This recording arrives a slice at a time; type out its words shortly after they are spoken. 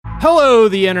Hello,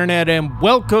 the internet, and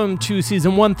welcome to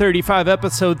season 135,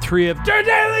 episode 3 of The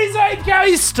Daily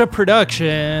Zeitgeist, a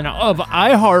production of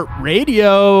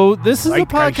iHeartRadio. This is a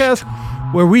podcast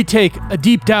where we take a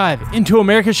deep dive into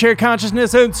America's shared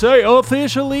consciousness and say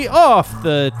officially off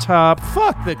the top,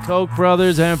 fuck the Koch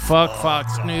brothers and fuck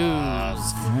Fox News.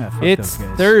 Yeah, It's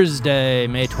Thursday,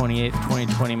 May 28th,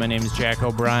 2020. My name is Jack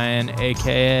O'Brien,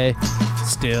 a.k.a.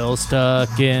 Still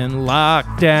stuck in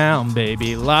lockdown, baby,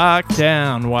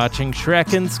 lockdown. Watching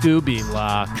Shrek and Scooby,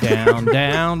 lockdown,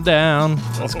 down.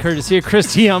 That's courtesy of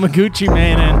Christy Yamaguchi,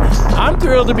 man. And I'm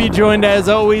thrilled to be joined, as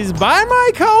always, by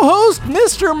my co-host,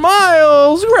 Mr.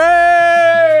 Miles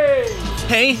Gray.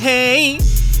 Hey,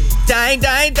 die.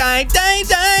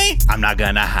 I'm not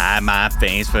gonna hide my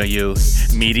face for you.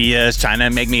 Media's trying to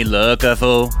make me look a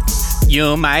fool.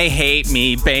 You might hate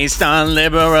me based on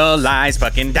liberal lies.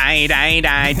 Fucking die.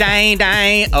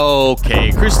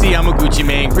 Okay, Christy Yamaguchi,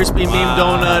 man. Crispy meme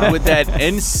donut with that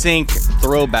NSYNC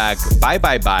throwback.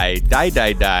 Bye.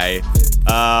 Die.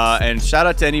 And shout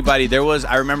out to anybody.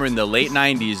 I remember in the late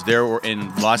 90s, there were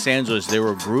in Los Angeles, there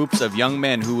were groups of young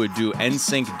men who would do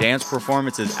NSYNC dance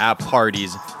performances at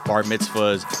parties, bar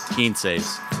mitzvahs,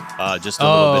 quinces. Just a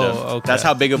little bit of. Okay. That's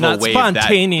how big of Not a wave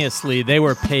spontaneously, they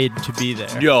were paid to be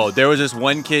there. Yo, there was this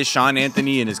one kid, Sean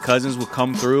Anthony, and his cousins would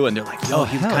come through, and they're like, "Yo,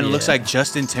 he kind of looks like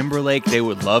Justin Timberlake." They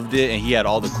would loved it, and he had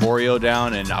all the choreo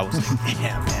down, and I was like,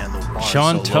 "Damn, man, the bar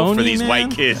Sean is so low for Tony, these man?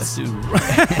 white kids."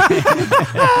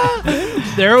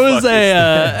 There was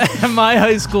at my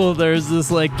high school, there was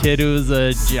this like kid who was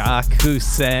a jock who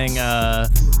sang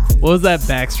what was that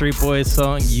Backstreet Boys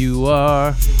song? You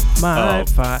are my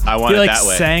fire. I want he it like that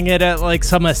way. sang it at like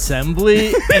some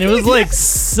assembly, and it was like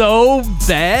so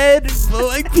bad, but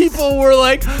like people were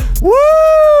like, "Woo!"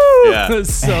 Yeah. It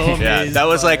was so amazing. Yeah, that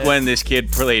was like when this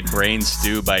kid played Brain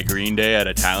Stew by Green Day at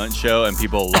a talent show, and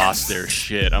people lost their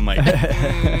shit. I'm like,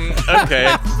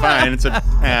 okay, fine. It's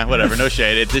whatever. No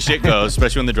shade. This shit goes,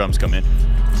 especially when the drums come in.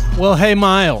 Well, hey,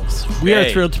 Miles, we are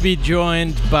Hey. thrilled to be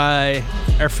joined by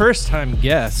our first-time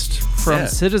guest from Yeah.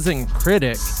 Citizen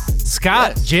Critic,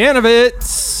 Scott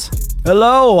Janovitz.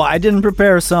 Hello, I didn't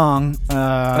prepare a song.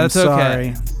 That's I'm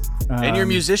okay. sorry. And you're a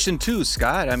musician too,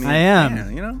 Scott. I mean, I am.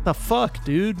 man, you know. The fuck,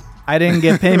 dude? I didn't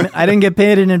get payment. I didn't get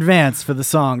paid in advance for the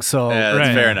song, so Yeah,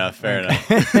 that's Right. fair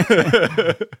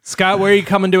enough. Scott, where are you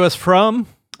coming to us from?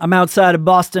 I'm outside of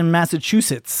Boston,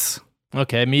 Massachusetts.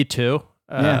 Okay, me too.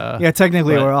 Yeah,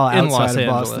 technically but we're all in outside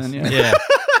Los of Angeles. Boston. Yeah.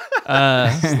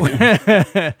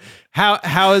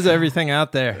 How is everything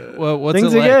out there? What's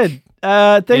Things it are like?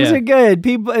 good. Things Yeah. are good.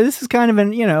 People, this is kind of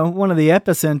one of the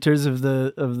epicenters of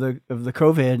the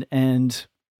COVID, and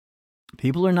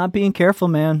people are not being careful,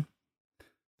 man.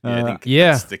 Yeah, I think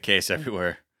yeah. that's the case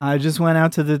everywhere. I just went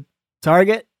out to the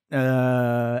Target,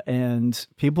 and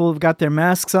people have got their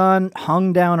masks on,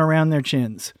 hung down around their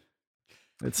chins.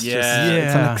 It's Yeah. just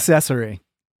it's an accessory.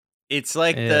 It's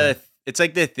like Yeah. it's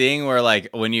like the thing where like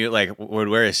when you like would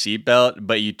wear a seatbelt,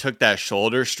 but you took that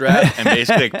shoulder strap and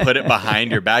basically like, put it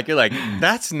behind your back. You're like,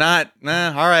 that's not all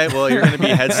right. Well, you're gonna be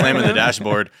head slamming the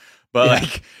dashboard. But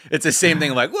like it's the same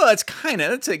thing. Like, well, it's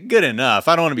good enough.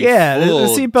 I don't want to be The full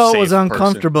seatbelt was safe person.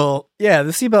 uncomfortable. Yeah,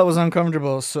 the seatbelt was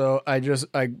uncomfortable, so I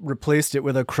replaced it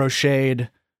with a crocheted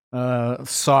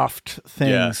soft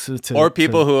things. Or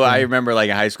people who I remember like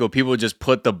in high school, people would just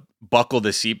buckle the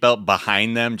seatbelt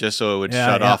behind them just so it would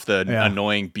shut off the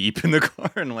annoying beep in the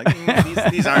car. And I'm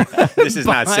like, these aren't. This is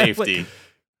not safety.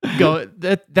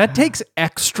 That takes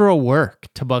extra work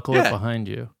to buckle it Yeah. behind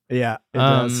you. Yeah, it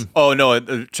does. Oh no!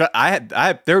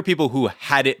 There were people who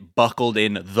had it buckled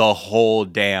in the whole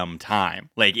damn time.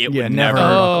 Like it would never.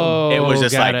 Oh, it was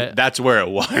just got like it. that's where it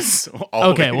was.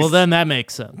 Okay, always. well then that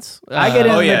makes sense. I get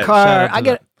in the shout car. out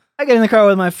to I get in the car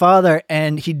with my father,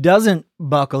 and he doesn't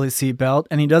buckle his seatbelt,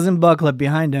 and he doesn't buckle it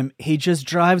behind him. He just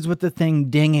drives with the thing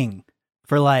dinging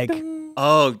for like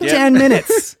 10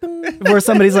 minutes before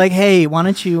somebody's like, "Hey, why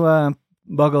don't you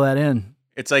buckle that in?"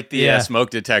 It's like the smoke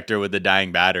detector with the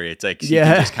dying battery. It's like you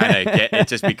can just kind of get it.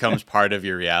 Just becomes part of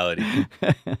your reality.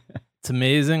 It's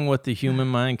amazing what the human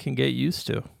mind can get used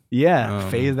to. Yeah,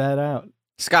 phase that out.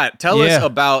 Scott, tell us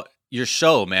about your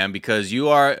show, man, because you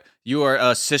are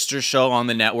a sister show on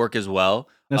the network as well.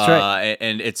 That's right.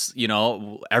 And it's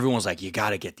everyone's like, you got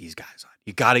to get these guys on.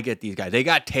 You got to get these guys. They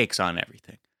got takes on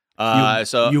everything.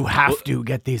 So you have to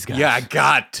get these guys. Yeah, I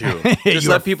got to. Just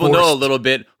let people know a little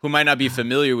bit who might not be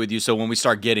familiar with you. So when we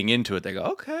start getting into it, they go,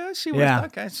 "Okay, I see what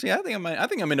okay, see, I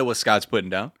think I'm into what Scott's putting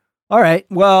down." All right.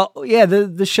 Well, yeah,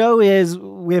 the show is,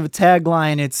 we have a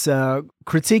tagline. It's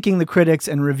critiquing the critics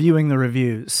and reviewing the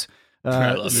reviews.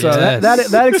 So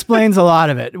that explains a lot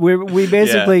of it. We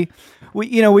basically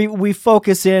we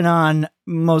focus in on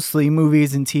mostly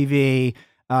movies and TV,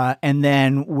 and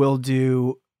then we'll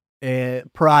do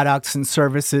products and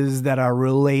services that are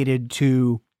related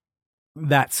to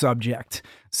that subject.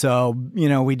 So,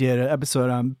 we did an episode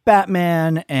on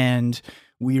Batman, and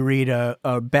we read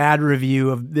a bad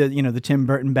review of the Tim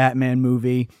Burton Batman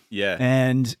movie. Yeah.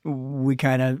 And we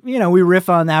kind of, we riff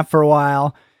on that for a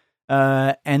while.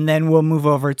 And then we'll move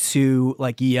over to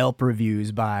like Yelp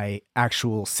reviews by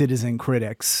actual citizen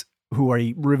critics who are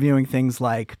reviewing things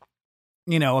like,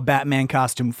 a Batman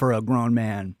costume for a grown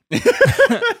man.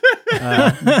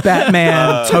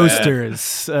 Batman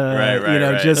toasters.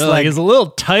 Right. Just like it's a little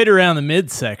tight around the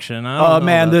midsection. Oh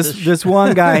man, this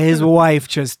one guy, his wife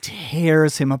just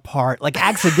tears him apart, like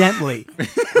accidentally.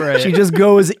 Right. She just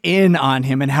goes in on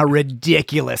him and how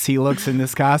ridiculous he looks in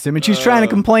this costume, and she's trying to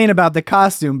complain about the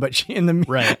costume, but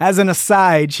as an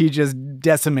aside, she just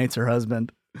decimates her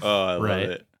husband. Oh, I love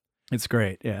it. It's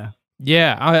great. Yeah.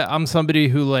 Yeah, I'm somebody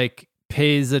who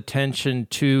pays attention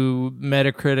to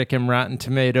Metacritic and Rotten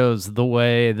Tomatoes the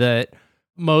way that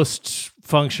most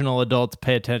functional adults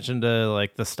pay attention to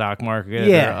the stock market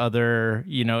or other,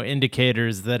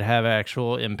 indicators that have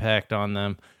actual impact on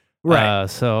them. Right.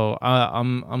 So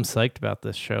I'm psyched about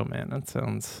this show, man. That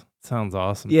sounds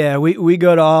awesome. Yeah, we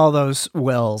go to all those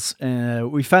wells.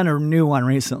 We found a new one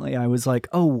recently. I was like,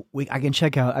 I can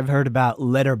check out. I've heard about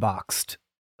Letterboxd.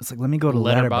 It's like, let me go to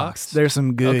Letterboxd. There's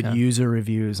some good user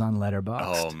reviews on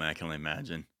Letterboxd. Oh man, I can only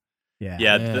imagine.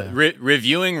 Yeah.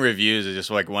 Reviewing reviews is just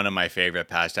one of my favorite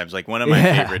pastimes. One of my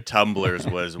favorite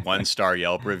Tumblrs was 1-star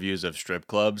Yelp reviews of strip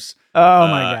clubs. Oh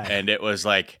my God. And it was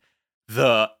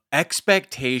the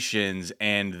expectations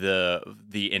and the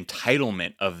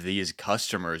entitlement of these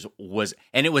customers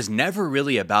and it was never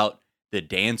really about the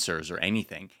dancers or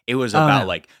anything. It was about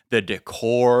the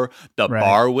decor. The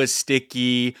bar was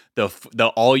sticky.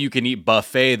 The all you can eat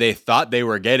buffet they thought they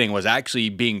were getting was actually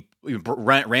being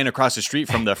ran across the street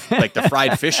from the the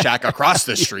fried fish shack across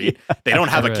the street. They don't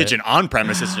have a kitchen on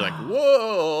premises. You're like,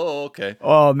 whoa, okay.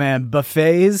 Oh man,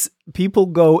 buffets. People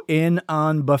go in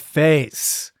on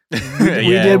buffets. We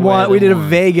did a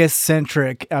Vegas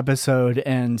centric episode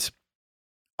and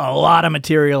a lot of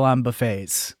material on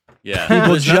buffets. Yeah,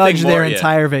 people judge their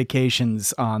entire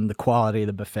vacations on the quality of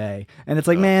the buffet, and it's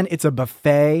like, man, it's a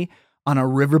buffet on a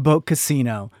riverboat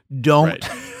casino. Don't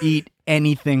eat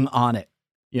anything on it.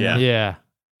 Yeah.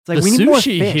 It's like the we need more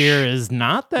sushi fish. here is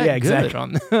not that good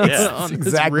on this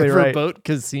exactly riverboat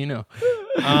casino.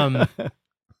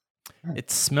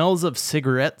 It smells of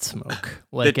cigarette smoke,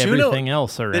 like everything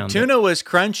else around. The tuna was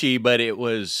crunchy, but it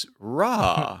was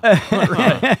raw.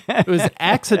 It was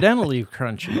accidentally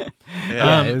crunchy.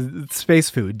 It was space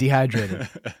food, dehydrated.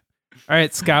 All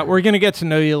right, Scott, we're going to get to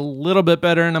know you a little bit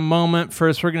better in a moment.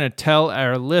 First, we're going to tell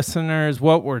our listeners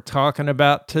what we're talking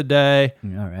about today.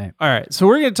 All right. So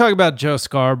we're going to talk about Joe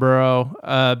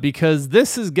Scarborough because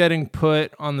this is getting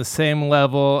put on the same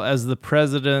level as the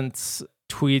president's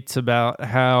tweets about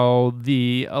how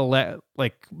the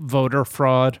voter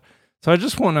fraud. So I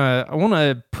want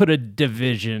to put a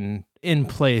division in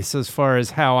place as far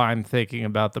as how I'm thinking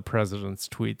about the president's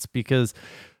tweets, because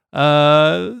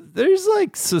there's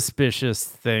suspicious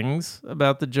things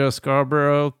about the Joe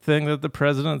Scarborough thing that the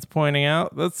president's pointing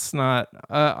out. That's not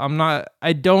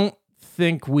I don't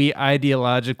think we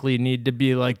ideologically need to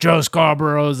be like Joe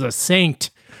Scarborough's a saint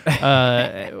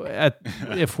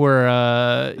if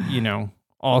we're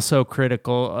also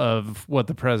critical of what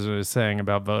the president is saying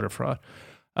about voter fraud.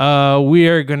 We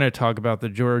are going to talk about the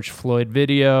George Floyd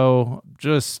video,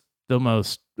 just the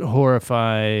most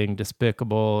horrifying,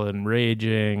 despicable,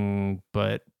 enraging,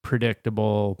 but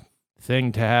predictable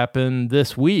thing to happen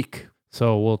this week.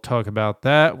 So we'll talk about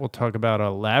that. We'll talk about a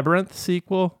Labyrinth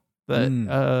sequel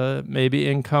that may be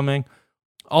incoming.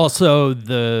 Also,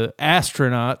 the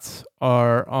astronauts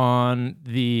are on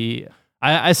the...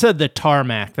 I said the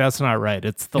tarmac. That's not right.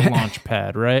 It's the launch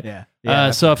pad, right? Yeah.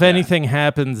 So if anything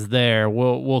happens there,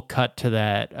 we'll cut to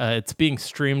that. It's being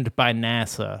streamed by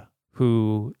NASA,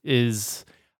 who is...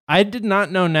 I did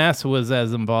not know NASA was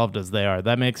as involved as they are.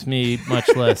 That makes me much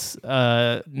less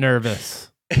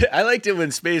nervous. I liked it when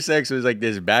SpaceX was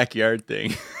this backyard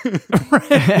thing.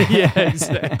 Right. Yeah,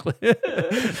 exactly.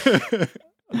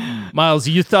 Miles,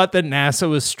 you thought that NASA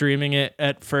was streaming it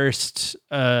at first just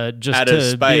out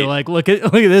to be like, look at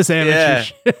this amateur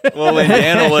shit. Well, when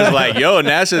Daniel was like, yo,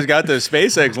 NASA's got the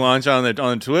SpaceX launch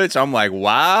on Twitch, I'm like,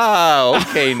 wow,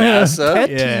 okay, NASA.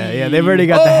 Yeah, they've already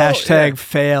got the hashtag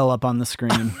fail up on the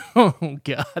screen. Oh,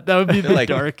 God, that would be the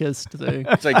darkest thing.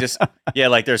 It's just,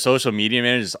 their social media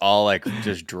managers all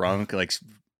just drunk,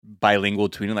 bilingual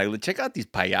tweeting like, check out these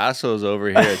payasos over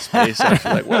here at SpaceX.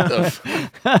 Like, what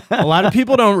the A lot of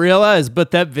people don't realize,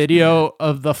 but that video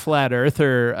of the flat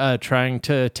earther trying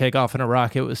to take off in a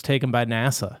rocket was taken by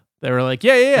NASA. They were like,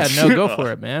 yeah, no, go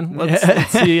for it, man. Let's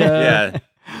see.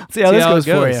 See how this goes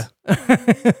for you.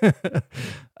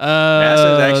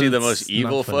 NASA is actually the most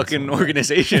evil fucking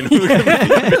organization.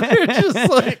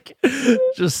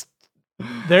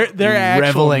 They're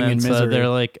actual reveling in Mensa. misery. They're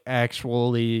like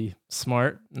actually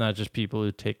smart, not just people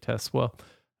who take tests well,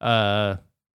 but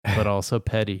also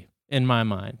petty in my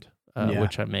mind,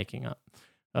 which I'm making up.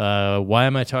 Why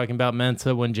am I talking about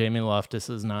Mensa when Jamie Loftus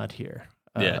is not here?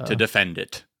 To defend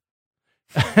it.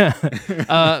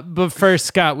 But first,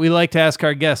 Scott, we like to ask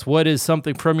our guests, what is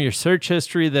something from your search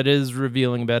history that is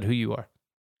revealing about who you are?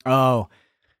 Oh,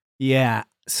 yeah.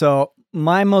 So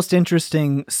my most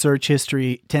interesting search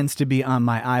history tends to be on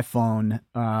my iPhone,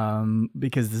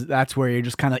 because that's where you're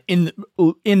just kind of in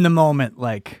the moment.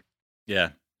 Like,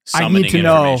 yeah, I need to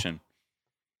know.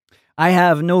 I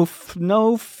have no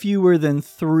fewer than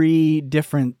 3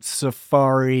 different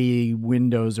Safari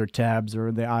windows or tabs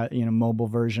or the mobile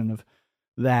version of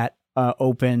that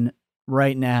open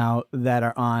right now that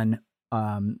are on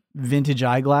vintage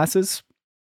eyeglasses.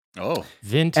 Oh,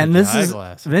 vintage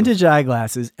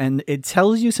eyeglasses, and it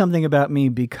tells you something about me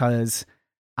because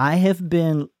I have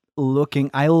been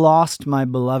looking. I lost my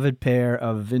beloved pair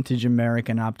of vintage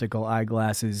American optical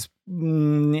eyeglasses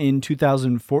in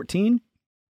 2014,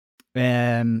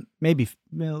 and maybe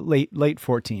late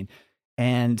 14,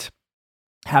 and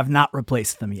have not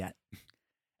replaced them yet.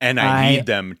 And I need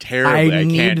them terribly. I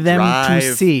need them drive.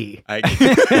 to see. I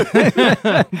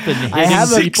have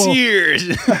 6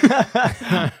 years.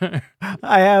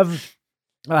 I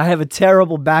have a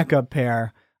terrible backup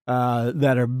pair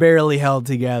that are barely held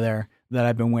together that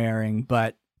I've been wearing,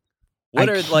 but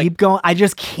going. I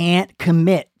just can't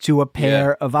commit to a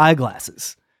pair of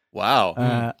eyeglasses.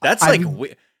 Wow, that's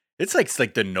it's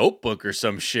like the Notebook or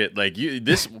some shit. Like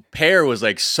this pair was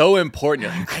like so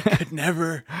important. You're like, I could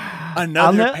never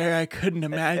another pair I couldn't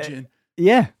imagine.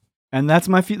 Yeah, and that's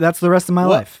that's the rest of my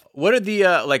life. What are the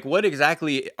what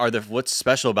exactly are what's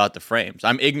special about the frames?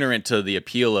 I'm ignorant to the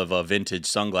appeal of a vintage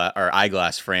sunglass or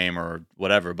eyeglass frame or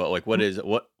whatever. But like,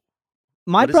 what?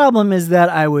 My problem is that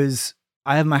I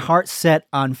have my heart set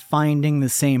on finding the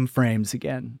same frames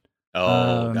again.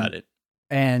 Oh, got it.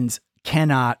 And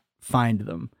cannot find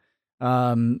them.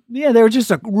 They were just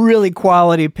a really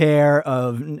quality pair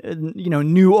of,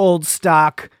 new old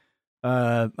stock,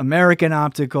 American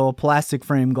optical plastic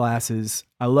frame glasses.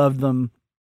 I loved them.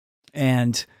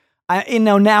 And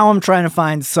now I'm trying to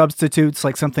find substitutes,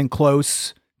 like something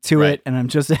close to it. And I'm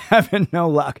just having no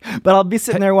luck, but I'll be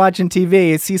sitting there watching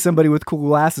TV and see somebody with cool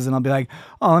glasses. And I'll be like,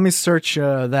 oh, let me search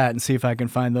that and see if I can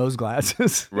find those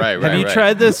glasses. Right. Have you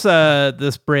tried this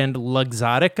brand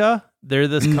Luxottica? They're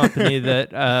this company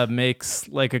that makes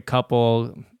like a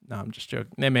couple. No, I'm just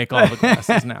joking. They make all the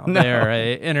glasses now. No. They're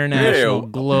a international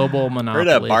global monopoly.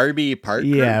 Heard of Barbie Parker?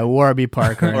 Yeah, Warby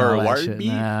Parker. Or Warby?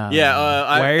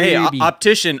 Hey,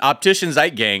 Optician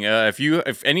Zeitgang.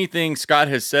 If anything Scott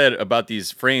has said about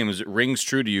these frames rings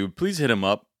true to you, please hit him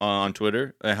up on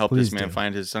Twitter. Help this man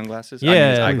find his sunglasses.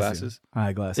 Yeah, his eyeglasses.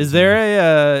 Eyeglasses. Is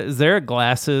there a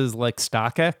glasses like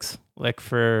StockX? Like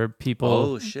for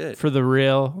people, for the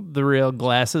real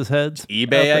glasses heads?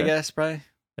 eBay, I guess, probably.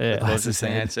 Yeah, glasses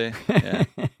head. I'd say.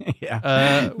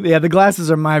 Yeah. The glasses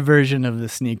are my version of the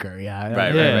sneaker. Yeah.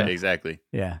 Right, exactly.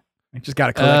 Yeah. I just got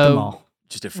to collect them all.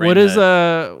 Just a frame.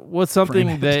 What's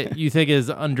something that you think is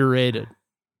underrated?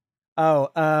 Oh,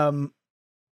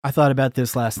 I thought about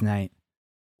this last night.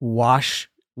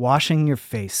 Washing your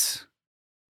face.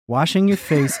 Washing your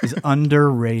face is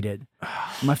underrated.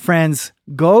 My friends,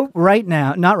 go right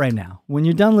now. Not right now. When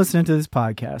you're done listening to this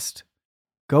podcast,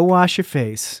 go wash your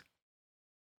face.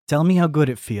 Tell me how good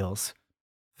it feels.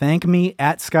 Thank me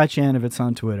at Scott Janovitz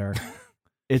on Twitter.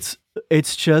 It's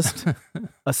just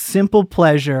a simple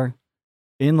pleasure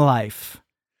in life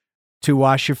to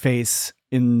wash your face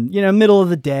in middle of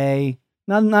the day,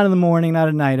 not in the morning, not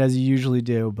at night as you usually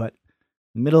do, but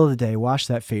in the middle of the day. Wash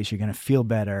that face. You're gonna feel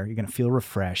better. You're gonna feel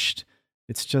refreshed.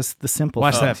 It's just the simple.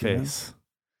 Wash that things, face.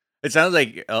 It sounds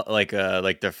like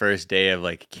the first day of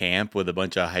like camp with a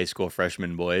bunch of high school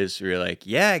freshman boys. Where you're like,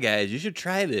 yeah, guys, you should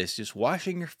try this. Just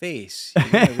washing your face. You're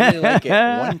gonna really like it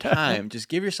one time. Just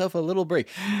give yourself a little break.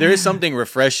 There is something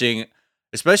refreshing,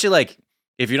 especially like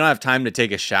if you don't have time to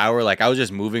take a shower. Like I was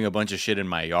just moving a bunch of shit in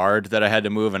my yard that I had to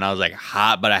move, and I was like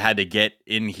hot, but I had to get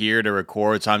in here to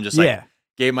record. So I'm just like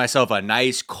gave myself a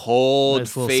nice cold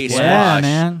face wash. Yeah,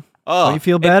 man. Oh, you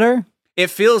feel better? It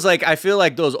feels like I feel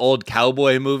like those old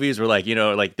cowboy movies were like,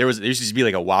 like there used to be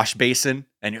like a wash basin,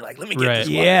 and you're like, let me get this.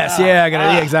 Yes, one. yeah, I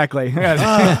got it. Exactly. Fuck.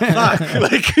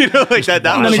 Like like that.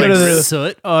 That Let was me go like to the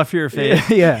soot off your face.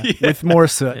 yeah, with more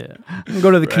soot. Yeah.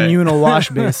 Go to the communal wash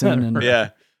basin.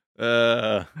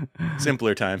 And,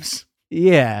 simpler times.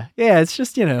 yeah. It's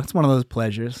just it's one of those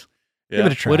pleasures. Yeah. Give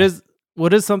it a try.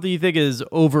 What is something you think is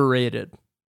overrated?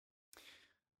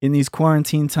 In these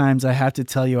quarantine times, I have to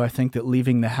tell you, I think that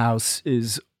leaving the house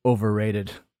is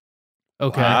overrated.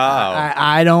 Okay. Wow.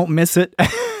 I don't miss it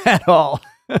at all.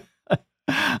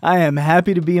 I am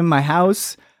happy to be in my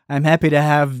house. I'm happy to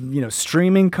have,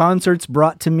 streaming concerts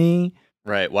brought to me.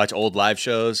 Right. Watch old live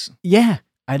shows. Yeah.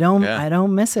 I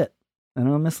don't miss it. I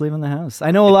don't miss leaving the house.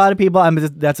 I know a lot of people. I'm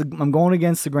going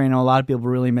against the grain. A lot of people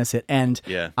really miss it, and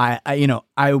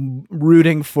I'm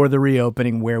rooting for the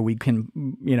reopening where we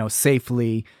can,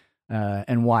 safely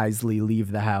and wisely leave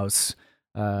the house.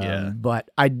 But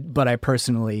I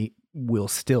personally will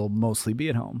still mostly be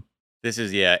at home. This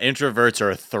is introverts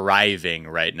are thriving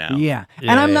right now. Yeah.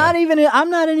 And I'm not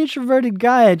an introverted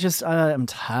guy. I'm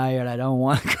tired. I don't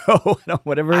want to go.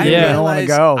 Whatever. I don't want to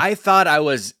go. I thought I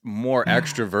was more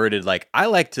extroverted. Like I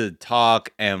like to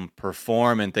talk and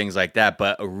perform and things like that,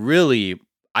 but really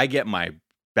I get my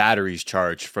batteries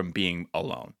charged from being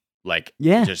alone. Like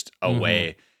just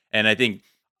away. And I think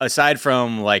aside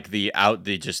from like the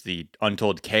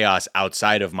untold chaos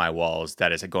outside of my walls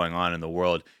that is going on in the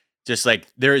world, just like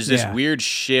there's this weird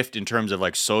shift in terms of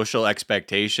like social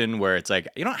expectation where it's like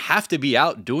you don't have to be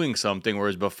out doing something,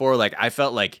 whereas before like I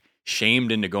felt like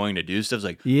shamed into going to do stuff.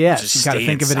 Like just you got to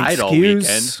think of an excuse. All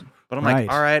weekend. But I'm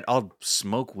like, all right, I'll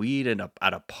smoke weed at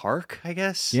a park, I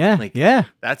guess. Yeah, like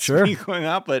that's me going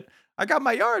out, but I got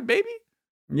my yard, baby.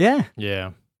 Yeah.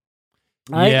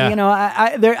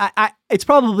 It's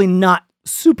probably not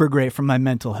super great for my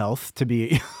mental health to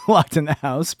be locked in the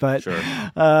house, but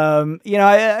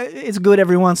it's good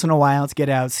every once in a while to get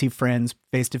out, see friends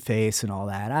face to face and all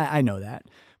that. I know that,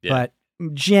 but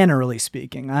generally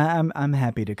speaking, I'm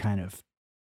happy to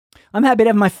I'm happy to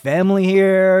have my family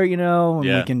here, and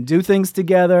we can do things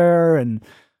together, and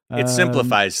it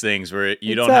simplifies things where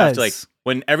you don't have to like.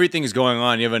 When everything's going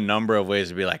on, you have a number of ways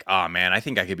to be like, oh man, I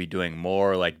think I could be doing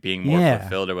more, like being more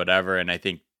fulfilled or whatever. And I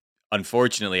think,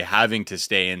 unfortunately, having to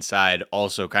stay inside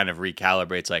also kind of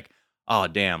recalibrates like, oh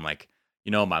damn, like,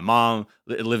 my mom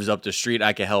lives up the street.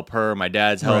 I can help her. My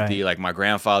dad's healthy. Like my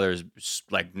grandfather's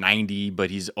like 90, but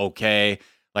he's okay.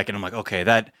 Like, and I'm like, okay,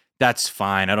 that's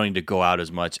fine. I don't need to go out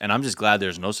as much. And I'm just glad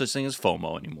there's no such thing as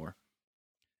FOMO anymore.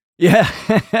 Yeah.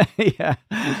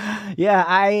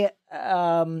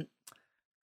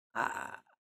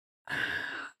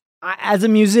 As a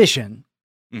musician,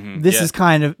 this is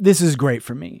great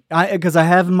for me. Because I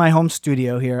have my home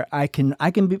studio here.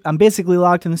 I'm basically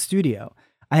locked in the studio.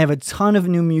 I have a ton of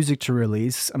new music to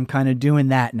release. I'm kind of doing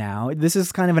that now. This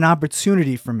is kind of an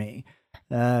opportunity for me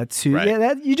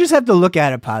you just have to look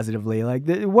at it positively. Like,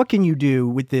 what can you do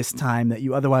with this time that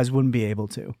you otherwise wouldn't be able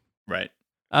to? Right.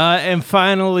 And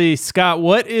finally, Scott,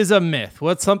 what is a myth?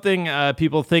 What's something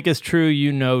people think is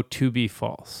true, to be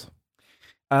false?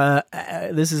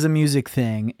 This is a music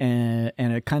thing and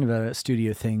a kind of a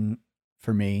studio thing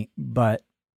for me, but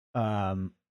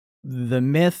the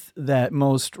myth that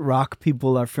most rock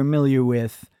people are familiar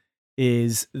with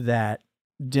is that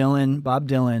Bob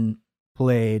Dylan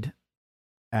played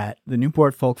at the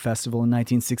Newport Folk Festival in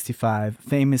 1965,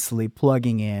 famously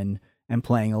plugging in and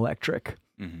playing electric.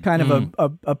 Kind of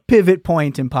a pivot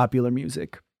point in popular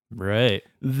music. Right.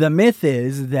 The myth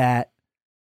is that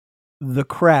the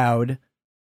crowd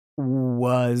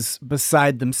was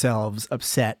beside themselves,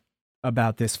 upset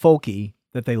about this folkie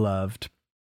that they loved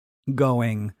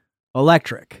going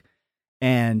electric,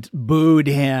 and booed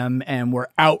him and were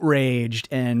outraged.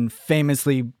 And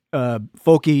famously,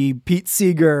 folkie Pete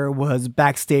Seeger was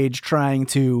backstage trying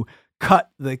to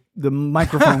cut the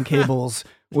microphone cables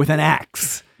with an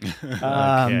axe.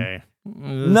 Okay.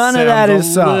 None of that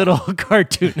is so. A little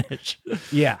cartoonish.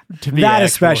 Yeah, to be that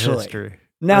especially. History.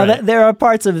 Now there are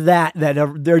parts of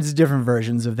there's different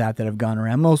versions of that have gone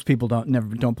around. Most people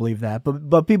don't believe that,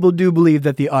 but people do believe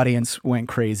that the audience went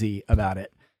crazy about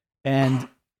it, and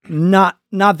not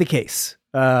the case.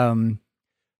 I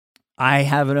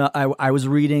was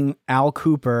reading Al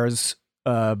Cooper's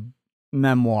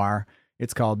memoir.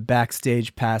 It's called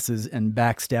Backstage Passes and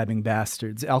Backstabbing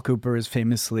Bastards. Al Cooper is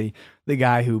famously the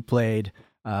guy who played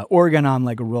organ on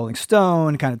like a Rolling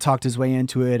Stone, kind of talked his way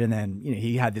into it. And then,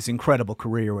 he had this incredible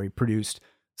career where he produced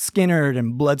Skynyrd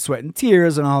and Blood, Sweat and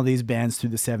Tears and all these bands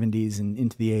through the 70s and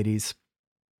into the 80s.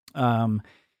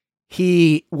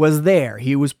 he was there.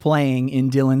 He was playing in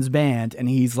Dylan's band, and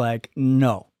he's like,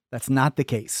 no, that's not the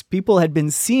case. People had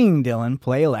been seeing Dylan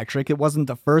play electric. It wasn't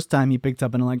the first time he picked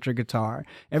up an electric guitar.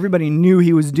 Everybody knew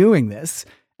he was doing this,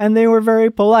 and they were very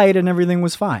polite, and everything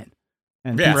was fine.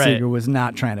 And Pete Seeger was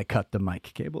not trying to cut the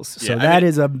mic cables. So that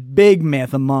is a big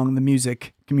myth among the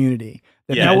music community.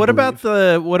 Now, what about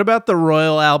the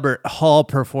Royal Albert Hall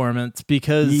performance?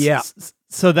 Because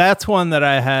so that's one that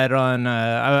I had on.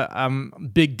 I'm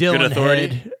big Dylan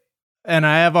head, and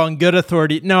I have on Good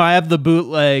Authority. No, I have the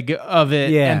bootleg of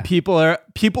it, and people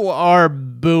are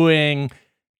booing,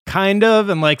 kind of,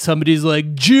 and like somebody's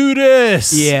like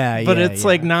Judas, but it's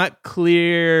like not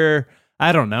clear.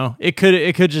 I don't know. It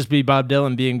could just be Bob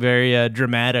Dylan being very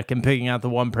dramatic and picking out the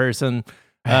one person.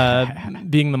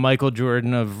 Being the Michael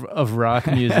Jordan of rock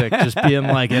music, just being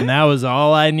like, and that was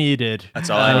all I needed.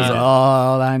 That's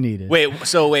all I needed. Wait,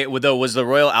 was the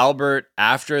Royal Albert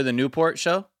after the Newport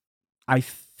show? I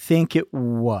think it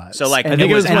was. So like, I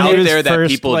think it was out there that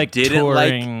people like, didn't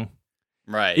touring. Like.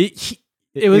 Right.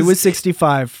 It was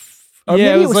 65. Or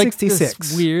yeah, maybe it was like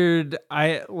 66. Weird.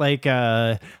 I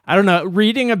don't know.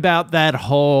 Reading about that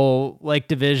whole like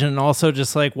division, also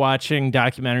just like watching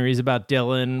documentaries about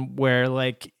Dylan, where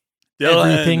like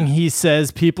everything he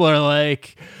says, people are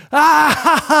like,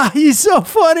 he's so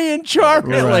funny and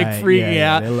charming, like freaking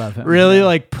out. They love him. Really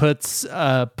like puts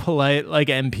polite like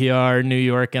NPR, New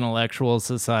York Intellectual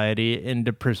Society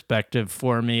into perspective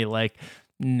for me. Like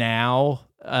now,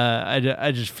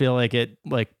 I just feel like it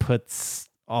like puts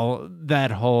all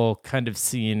that whole kind of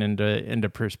scene into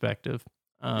perspective.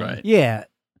 Yeah.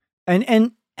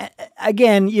 And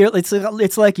again,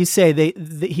 it's like you say,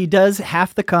 he does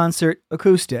half the concert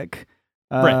acoustic.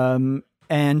 And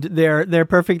they're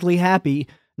perfectly happy.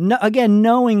 No, again,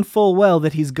 knowing full well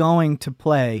that he's going to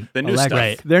play the new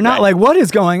electric. stuff. They're not like, what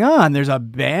is going on? There's a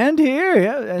band here.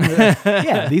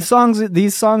 And, these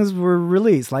songs were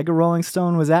released. Like a Rolling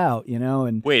Stone was out,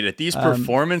 And wait, at these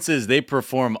performances, they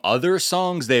perform other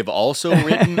songs they've also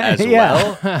written as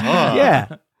well.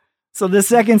 Yeah. So the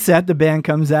second set, the band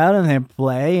comes out and they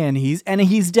play, and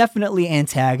he's definitely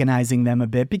antagonizing them a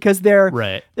bit because they're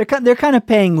kind of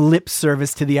paying lip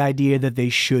service to the idea that they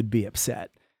should be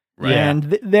upset. Right.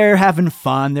 And they're having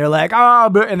fun. They're like,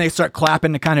 and they start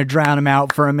clapping to kind of drown him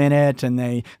out for a minute. And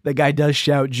the guy does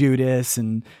shout Judas,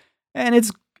 and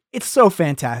it's so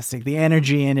fantastic. The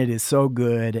energy in it is so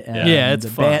good. And it's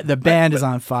fun. The band is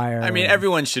on fire. I mean,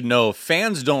 everyone should know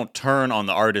fans don't turn on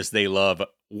the artist they love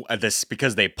this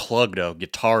because they plugged a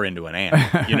guitar into an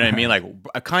amp. You know what I mean? Like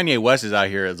Kanye West is out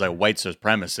here as like white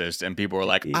supremacist, and people are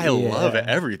like, "I love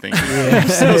everything."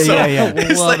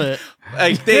 Love it.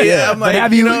 Like I'm like,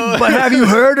 but have you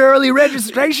heard early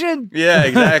registration? Yeah,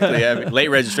 exactly. I mean, late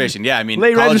registration. Yeah, I mean,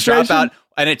 late College registration? Dropout.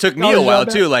 And it took me a while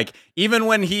too. Like even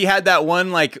when he had that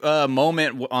one like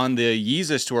moment on the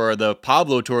Yeezus tour, or the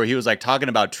Pablo tour, he was like talking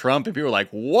about Trump, and people were like,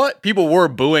 "What?" People were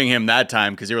booing him that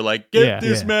time because they were like, "Get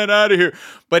this man out of here."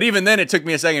 But even then, it took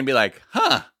me a second to be like,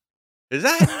 "Huh? Is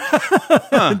that?"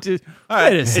 Huh. Dude, all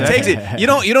right. It takes it. You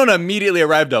don't immediately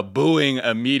arrive to booing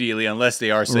immediately unless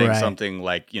they are saying something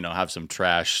like have some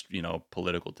trash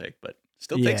political take, but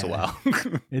still takes a while.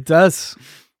 It does.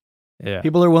 Yeah.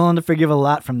 People are willing to forgive a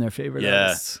lot from their favorite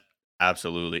artists.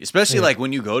 Absolutely. Especially like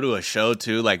when you go to a show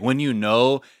too, like when you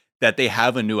know that they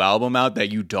have a new album out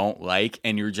that you don't like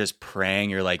and you're just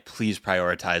praying, you're like, please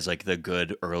prioritize like the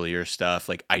good earlier stuff.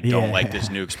 Like, I don't like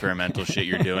this new experimental shit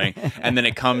you're doing. And then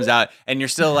it comes out and you're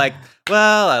still like,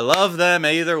 well, I love them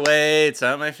either way. It's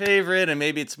not my favorite. And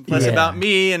maybe it's less about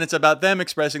me and it's about them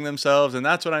expressing themselves. And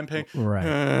that's what I'm paying.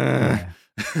 Right.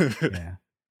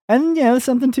 And there's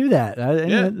something to that.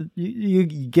 You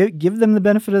give them the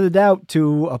benefit of the doubt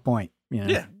to a point.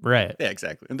 Yeah, right. Yeah,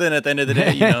 exactly. And then at the end of the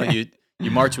day,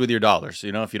 you march with your dollars.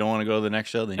 If you don't want to go to the next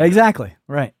show, then exactly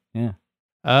right. Yeah.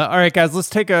 All right, guys, let's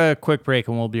take a quick break,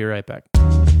 and we'll be right back.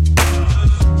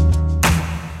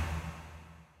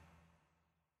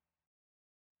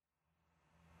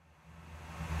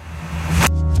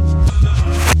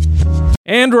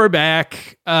 And we're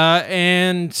back.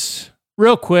 And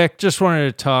real quick, just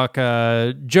wanted to talk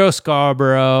Joe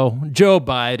Scarborough, Joe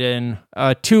Biden,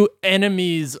 two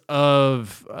enemies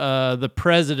of the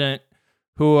president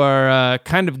who are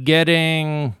kind of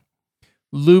getting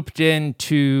looped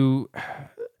into,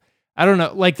 I don't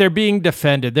know, like they're being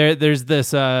defended. There's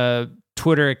this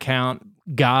Twitter account,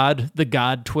 the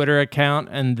God Twitter account,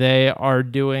 and they are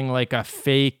doing like a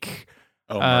fake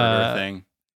murder thing.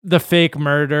 The fake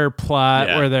murder plot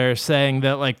where they're saying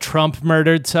that like Trump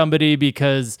murdered somebody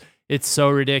because it's so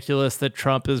ridiculous that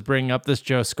Trump is bringing up this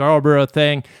Joe Scarborough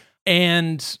thing.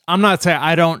 And I'm not saying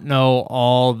I don't know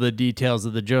all the details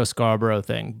of the Joe Scarborough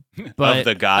thing, but of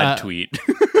the God tweet.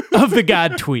 Of the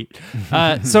God tweet.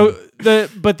 But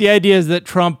the idea is that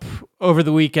Trump over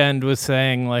the weekend was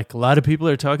saying, like, a lot of people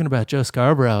are talking about Joe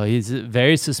Scarborough. He's a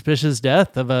very suspicious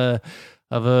death of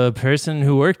a person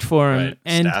who worked for him. Right.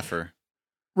 And Staffer.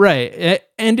 right.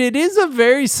 And it is a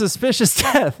very suspicious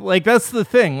death. Like, that's the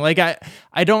thing. Like,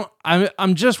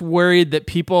 I'm just worried that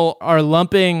people are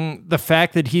lumping the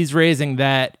fact that he's raising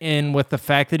that in with the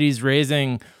fact that he's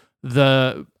raising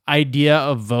the idea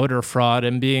of voter fraud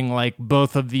and being like,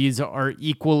 both of these are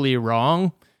equally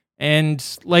wrong. And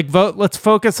like, let's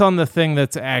focus on the thing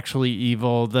that's actually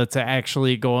evil, that's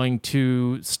actually going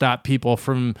to stop people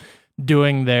from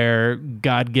doing their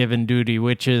God-given duty,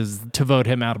 which is to vote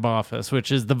him out of office,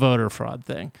 which is the voter fraud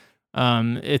thing.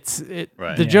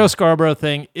 Joe Scarborough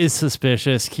thing is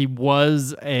suspicious. He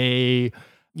was a,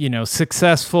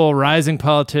 successful rising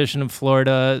politician in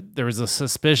Florida. There was a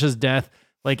suspicious death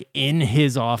like in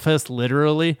his office,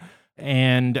 literally.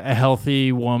 And a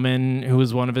healthy woman who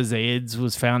was one of his aides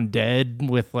was found dead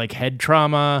with like head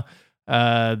trauma.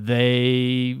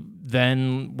 They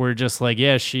then were just like,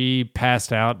 yeah, she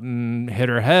passed out and hit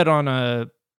her head on a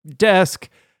desk.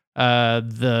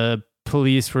 The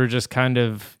police were just kind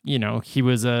of, he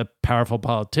was a powerful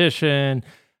politician.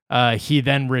 He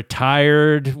then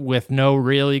retired with no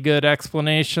really good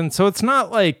explanation. So it's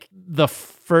not like the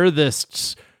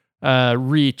furthest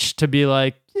reach to be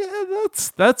like, yeah,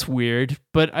 that's weird.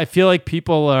 But I feel like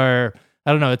people are,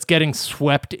 I don't know, it's getting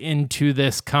swept into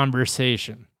this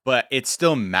conversation. But it's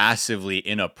still massively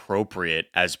inappropriate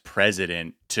as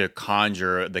president to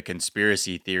conjure the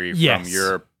conspiracy theory from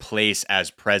your place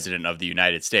as president of the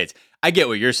United States. I get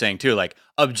what you're saying too. Like,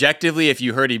 objectively, if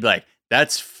you heard, he'd be like,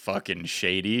 that's fucking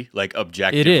shady. Like,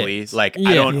 objectively. It is. Like, yeah.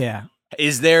 I don't... Yeah.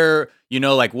 Is there,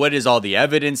 like, what is all the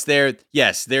evidence there?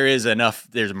 Yes, there is enough.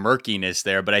 There's murkiness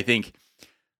there, but I think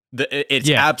it's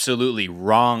absolutely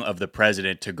wrong of the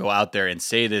president to go out there and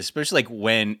say this, especially like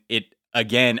when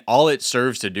again, all it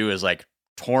serves to do is like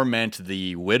torment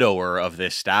the widower of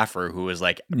this staffer who is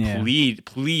like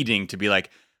pleading to be like,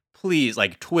 please,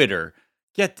 like, Twitter,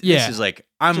 this is like,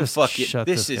 I'm just fucking,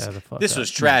 this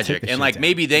was tragic. And like,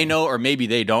 maybe they know or maybe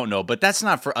they don't know, but that's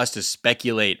not for us to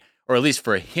speculate, or at least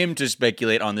for him to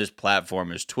speculate on this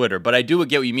platform as Twitter. But I do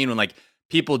get what you mean when like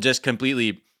people just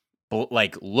completely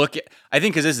like look at, I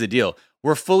think, because this is the deal.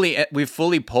 We've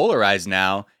fully polarized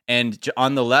now, and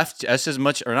on the left, as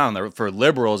much, or not for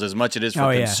liberals as much it is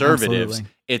for conservatives.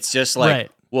 It's just like,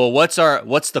 well, what's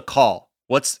the call?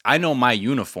 I know my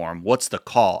uniform. What's the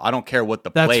call? I don't care what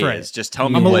the play is. Just tell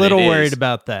me what it is. I'm a little worried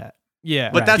about that. Yeah.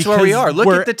 But that's where we are. Look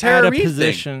at the Tara Reid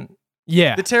thing.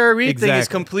 Yeah. The Tara Reid thing is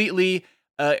completely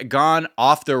gone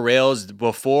off the rails.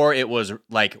 Before, it was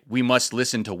like, we must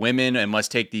listen to women and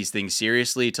must take these things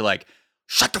seriously, to like,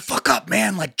 shut the fuck up,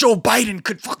 man. Like, Joe Biden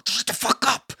could shut the fuck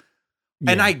up.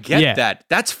 Yeah. And I get that.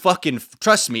 That's fucking,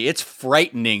 trust me, it's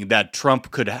frightening that Trump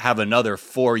could have another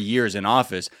 4 years in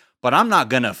office. But I'm not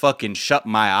going to fucking shut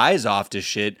my eyes off to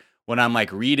shit when I'm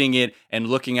like reading it and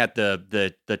looking at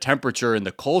the temperature and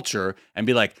the culture and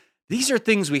be like, these are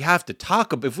things we have to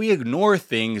talk about. If we ignore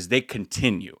things, they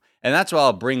continue. And that's why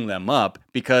I'll bring them up,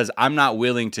 because I'm not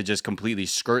willing to just completely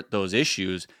skirt those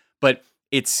issues. But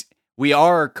there's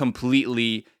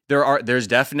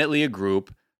definitely a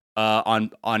group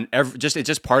it's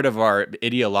just part of our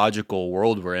ideological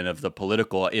world we're in, of the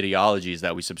political ideologies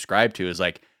that we subscribe to, is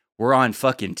like, we're on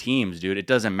fucking teams, dude. It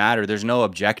doesn't matter. There's no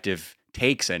objective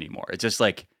takes anymore. It's just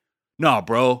like, no,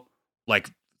 bro, like,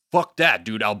 fuck that,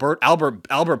 dude. Albert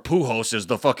Pujols is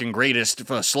the fucking greatest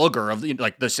slugger of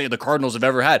the Cardinals have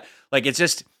ever had. Like, it's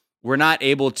just, we're not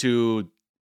able to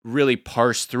really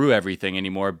parse through everything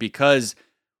anymore, because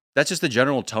that's just the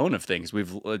general tone of things.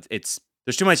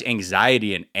 There's too much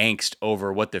anxiety and angst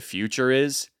over what the future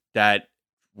is, that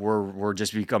we're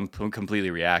just become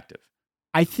completely reactive.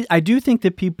 I do think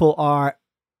that people are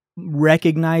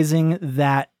recognizing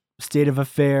that state of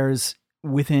affairs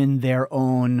within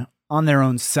on their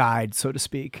own side, so to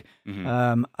speak.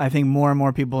 Mm-hmm. I think more and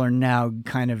more people are now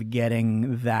kind of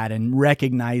getting that and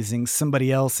recognizing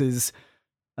somebody else's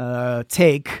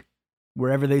take,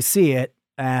 wherever they see it,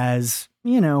 as,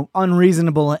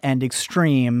 unreasonable and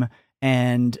extreme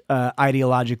and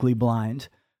ideologically blind.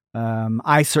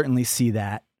 I certainly see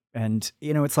that. And,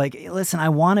 it's like, listen, I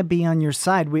want to be on your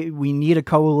side. We need a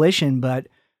coalition, but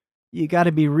you got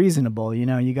to be reasonable.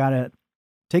 You got to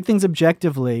take things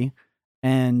objectively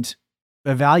and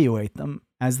evaluate them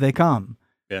as they come.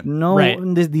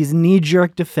 these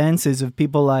knee-jerk defenses of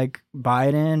people like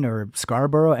Biden or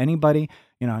Scarborough, anybody.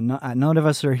 None of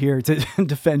us are here to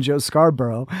defend Joe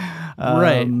Scarborough.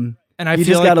 Right. And I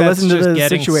feel like that's just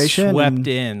getting swept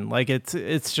in. Like it's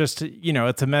just,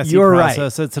 it's a messy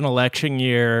process. Right. It's an election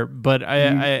year, but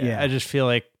I just feel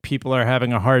like people are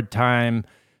having a hard time.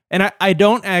 And I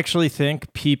don't actually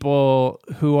think people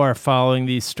who are following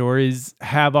these stories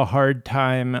have a hard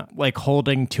time like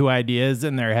holding two ideas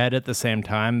in their head at the same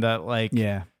time, that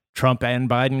Trump and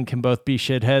Biden can both be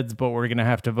shitheads, but we're going to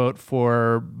have to vote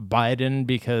for Biden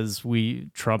because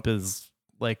Trump is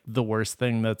like the worst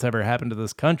thing that's ever happened to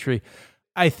this country.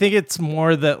 I think it's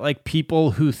more that like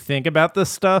people who think about this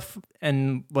stuff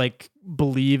and like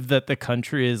believe that the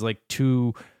country is like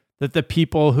that the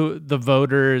people the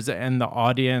voters and the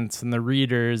audience and the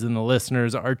readers and the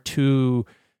listeners are too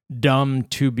dumb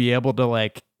to be able to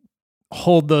like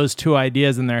hold those two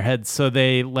ideas in their heads. So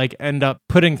they like end up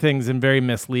putting things in very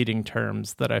misleading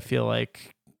terms that I feel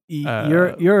like you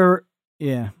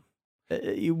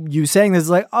saying this is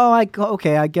like,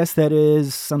 okay, I guess that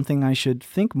is something I should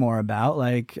think more about.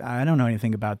 Like, I don't know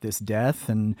anything about this death.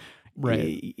 And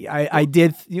right. I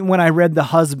did, when I read the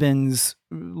husband's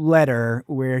letter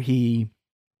where he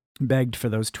begged for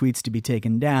those tweets to be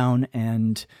taken down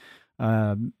and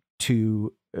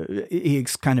he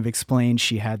kind of explained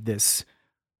she had this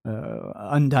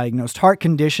undiagnosed heart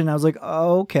condition. I was like,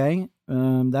 oh, okay,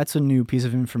 that's a new piece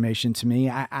of information to me.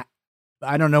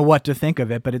 I don't know what to think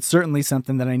of it, but it's certainly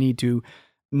something that I need to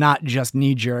not just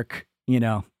knee jerk,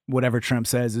 whatever Trump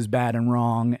says is bad and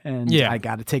wrong. And I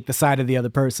got to take the side of the other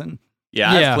person. Yeah,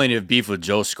 I have plenty of beef with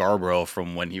Joe Scarborough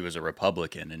from when he was a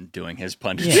Republican and doing his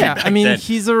punditry. Yeah, back I mean, then.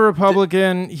 He's a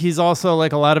Republican. He's also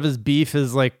like a lot of his beef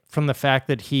is like from the fact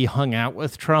that he hung out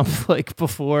with Trump like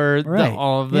before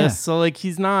all of this. Yeah. So like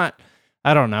he's not,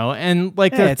 I don't know. And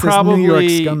like it's probably New York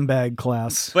scumbag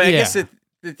class. But I guess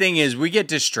the thing is, we get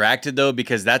distracted though,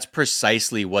 because that's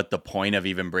precisely what the point of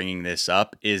even bringing this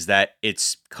up is, that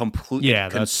it's completely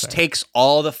takes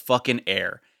all the fucking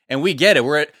air, and we get it.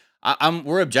 We're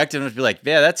objective enough to be like,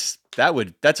 yeah, that's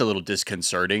a little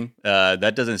disconcerting.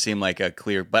 That doesn't seem like a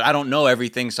clear, but I don't know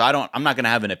everything, so I'm not gonna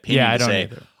have an opinion to say,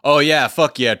 oh yeah,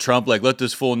 fuck yeah, Trump, like let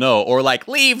this fool know, or like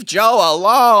leave Joe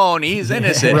alone, he's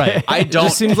innocent. Right. I don't. It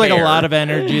just seems care. like a lot of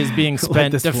energy is being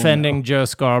spent defending Joe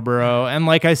Scarborough, and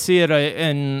like I see it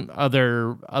in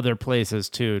other places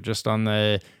too, just on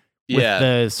the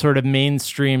the sort of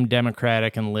mainstream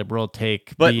Democratic and liberal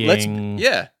take. But let's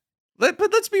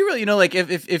be real. Like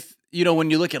if when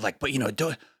you look at like, but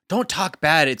don't talk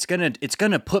bad. It's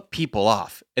gonna put people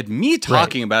off. And me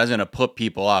talking about it is gonna put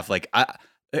people off. Like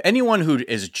anyone who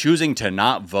is choosing to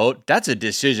not vote, that's a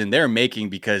decision they're making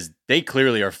because they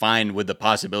clearly are fine with the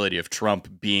possibility of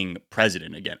Trump being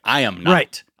president again. I am not.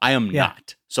 Right. I am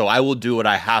not. So I will do what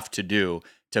I have to do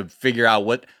to figure out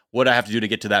what I have to do to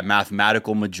get to that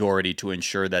mathematical majority to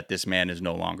ensure that this man is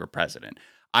no longer president.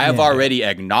 I have already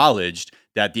acknowledged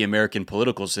that the American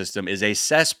political system is a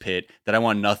cesspit that I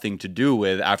want nothing to do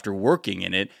with after working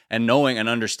in it and knowing and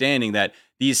understanding that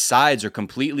these sides are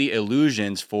completely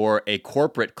illusions for a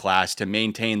corporate class to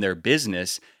maintain their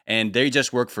business, and they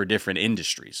just work for different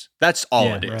industries. That's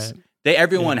all it is. Right.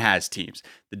 Everyone has teams.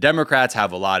 The Democrats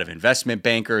have a lot of investment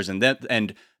bankers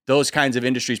and those kinds of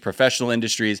industries, professional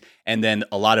industries, and then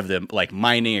a lot of them like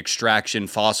mining, extraction,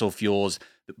 fossil fuels,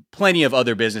 plenty of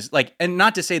other business, like, and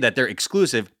not to say that they're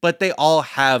exclusive, but they all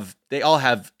have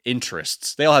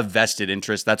interests. They all have vested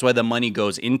interests. That's why the money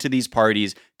goes into these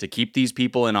parties to keep these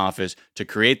people in office, to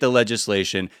create the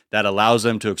legislation that allows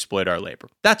them to exploit our labor.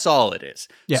 That's all it is.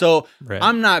 Yeah. So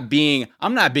I'm not being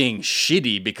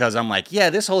shitty because I'm like, yeah,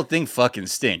 this whole thing fucking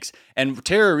stinks. And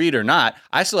Tara Reid or not,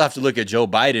 I still have to look at Joe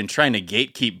Biden trying to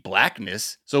gatekeep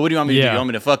blackness. So what do you want me to do? You want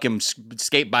me to fucking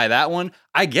skate by that one?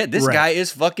 I get this guy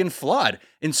is fucking flawed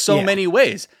in so many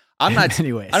ways. I'm not.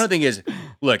 I don't think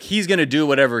look, he's going to do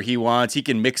whatever he wants. He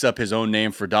can mix up his own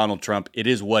name for Donald Trump. It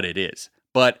is what it is.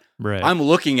 But I'm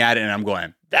looking at it and I'm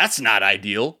going, that's not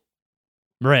ideal.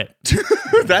 Right.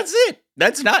 That's it.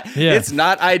 That's not, it's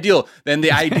not ideal. Then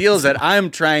the ideals that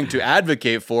I'm trying to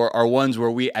advocate for are ones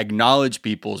where we acknowledge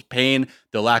people's pain,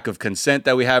 the lack of consent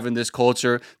that we have in this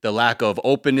culture, the lack of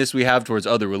openness we have towards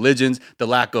other religions, the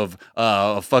lack of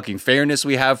fucking fairness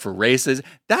we have for races.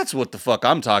 That's what the fuck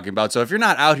I'm talking about. So if you're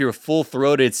not out here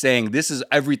full-throated saying this is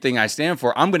everything I stand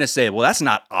for, I'm going to say, well, that's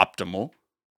not optimal.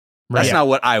 That's not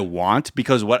what I want,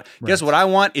 because guess what I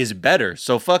want is better.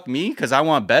 So fuck me because I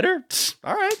want better.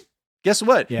 All right. Guess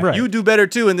what? Yeah. You do better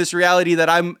too in this reality that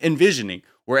I'm envisioning.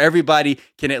 where everybody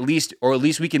can at least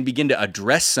we can begin to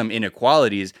address some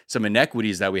inequalities, some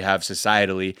inequities that we have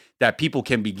societally, that people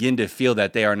can begin to feel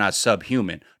that they are not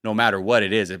subhuman, no matter what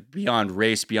it is, beyond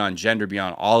race, beyond gender,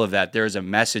 beyond all of that. There's a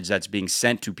message that's being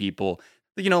sent to people.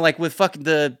 Like with fucking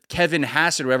the Kevin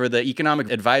Hassett, or whatever, the economic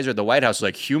advisor at the White House,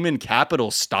 like human capital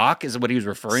stock is what he was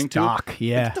referring to. Stock,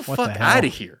 yeah. Get the fuck out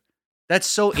of here. That's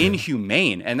so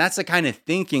inhumane. And that's the kind of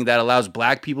thinking that allows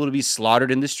black people to be slaughtered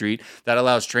in the street, that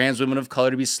allows trans women of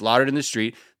color to be slaughtered in the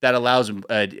street, that allows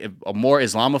a more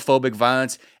Islamophobic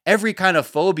violence. Every kind of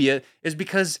phobia is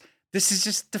because this is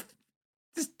just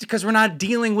because we're not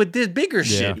dealing with this bigger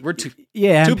shit. We're too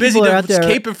busy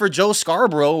escaping for Joe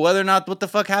Scarborough, whether or not what the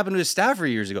fuck happened to his staffer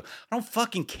years ago. I don't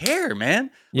fucking care, man.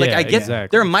 I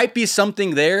get there might be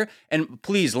something there, and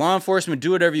please, law enforcement,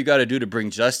 do whatever you got to do to bring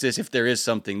justice if there is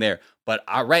something there. But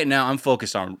right now, I'm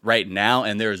focused on right now,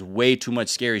 and there is way too much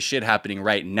scary shit happening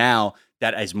right now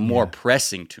that is more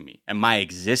pressing to me and my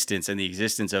existence and the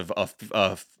existence of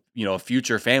a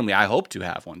future family I hope to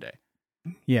have one day.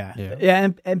 Yeah.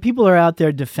 And people are out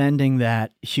there defending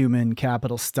that human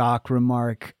capital stock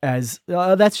remark as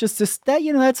that's just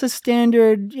that's a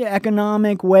standard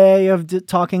economic way of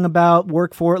talking about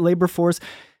labor force.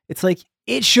 It's like,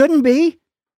 it shouldn't be.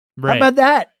 Right. How about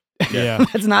that? Yeah.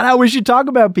 That's not how we should talk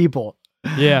about people.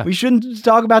 Yeah. We shouldn't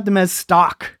talk about them as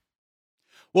stock.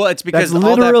 Well, it's because that's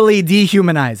literally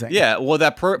dehumanizing. Yeah, well,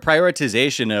 that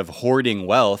prioritization of hoarding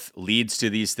wealth leads to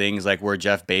these things like where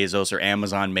Jeff Bezos or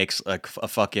Amazon makes like a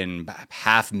fucking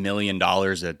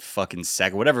 $500,000 a fucking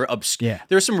second, whatever.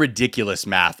 There's some ridiculous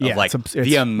math of it's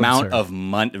the amount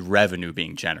absurd. Of revenue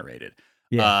being generated.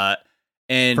 Yeah,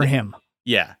 and for him,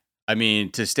 yeah. I mean,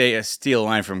 to steal a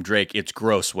line from Drake, it's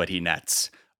gross what he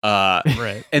nets.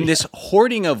 Right. And this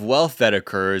hoarding of wealth that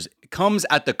occurs comes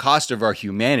at the cost of our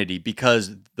humanity,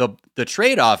 because the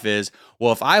trade-off is,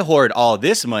 well, if I hoard all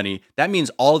this money, that means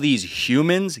all these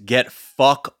humans get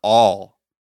fuck all.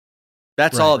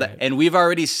 That's all that. And we've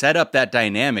already set up that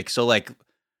dynamic. So like,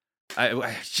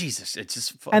 Jesus, it's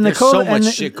just, and there's so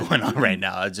much shit going on right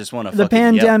now. I just want to The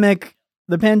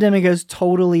pandemic has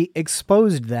totally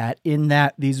exposed that, in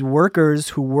that these workers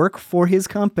who work for his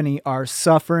company are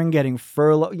suffering, getting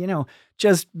furloughed,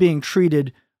 just being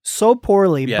treated so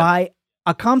poorly by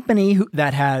a company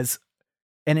that has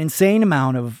an insane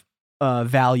amount of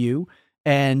value,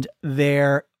 and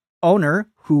their owner,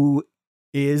 who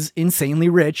is insanely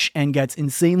rich and gets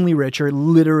insanely richer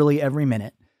literally every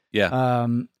minute. Yeah.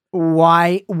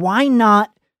 Why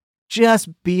not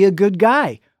just be a good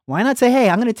guy? Why not say, hey,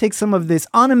 I'm going to take some of this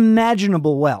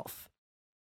unimaginable wealth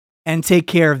and take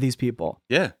care of these people?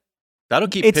 Yeah. That'll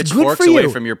keep pitchforks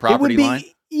away from your property line.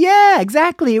 Yeah,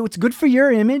 exactly. It's good for your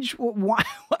image. Why?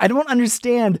 I don't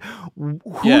understand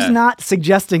who's not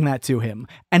suggesting that to him,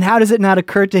 and how does it not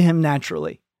occur to him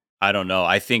naturally? I don't know.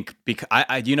 I think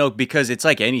because it's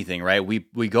like anything, right?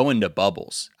 We go into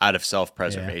bubbles out of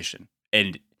self-preservation,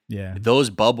 and those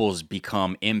bubbles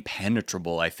become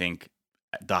impenetrable. I think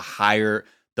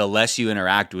the less you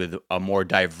interact with a more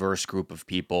diverse group of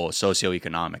people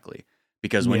socioeconomically.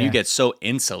 Because when you get so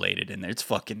insulated in there,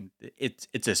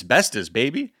 it's asbestos,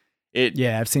 baby.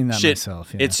 I've seen that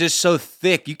myself. Yeah. It's just so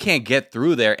thick, you can't get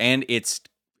through there, and it's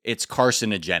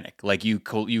carcinogenic. Like you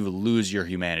lose your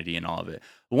humanity in all of it.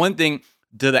 One thing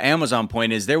to the Amazon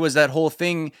point is, there was that whole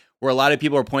thing where a lot of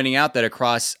people are pointing out that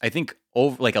across, I think,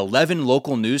 over like 11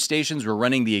 local news stations were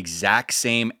running the exact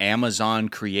same Amazon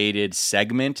created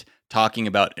segment talking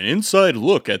about an inside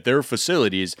look at their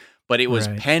facilities, but it was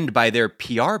penned by their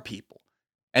PR people.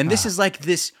 And this is like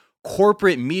this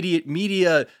corporate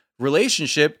media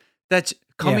relationship that's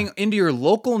coming into your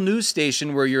local news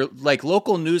station, where your like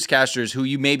local newscasters who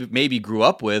you maybe grew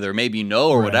up with or maybe know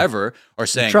or whatever are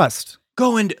saying, trust.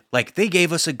 Go and like, they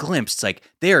gave us a glimpse. It's like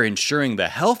they are ensuring the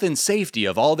health and safety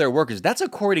of all their workers. That's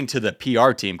according to the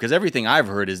PR team, because everything I've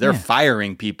heard is they're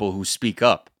firing people who speak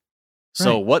up.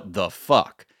 So what the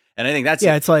fuck? And I think that's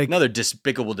it's like another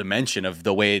despicable dimension of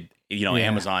the way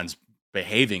Amazon's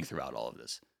behaving throughout all of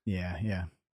this. Yeah.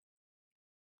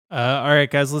 All right,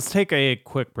 guys, let's take a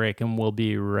quick break, and we'll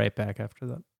be right back after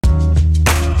that.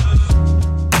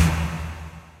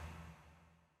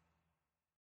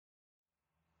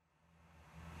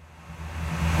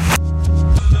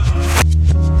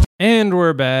 And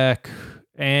we're back,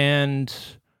 and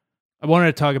I wanted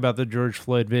to talk about the George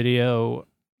Floyd video,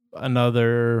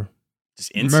 another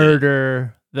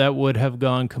murder that would have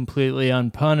gone completely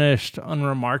unpunished,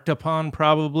 unremarked upon,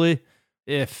 probably,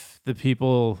 if the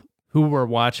people who were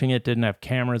watching it didn't have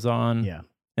cameras on. Yeah.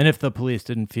 And if the police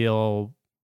didn't feel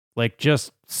like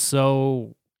just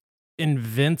so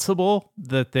invincible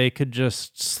that they could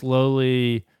just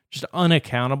slowly just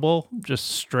unaccountable, just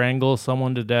strangle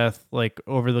someone to death like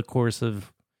over the course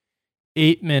of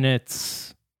 8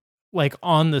 minutes, like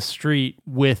on the street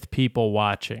with people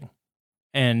watching,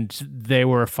 and they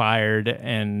were fired,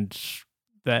 and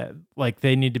that like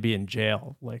they need to be in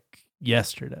jail. Like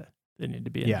yesterday, they need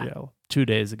to be in jail. 2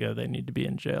 days ago, they need to be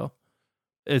in jail.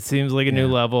 It seems like a new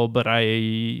level, but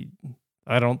I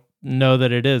don't know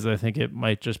that it is. I think it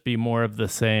might just be more of the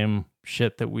same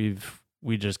shit that we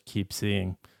just keep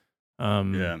seeing.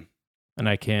 And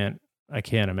I can't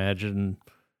imagine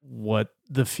what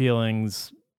the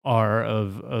feelings are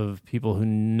of people who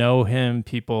know him,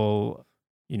 people,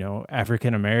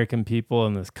 African American people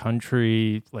in this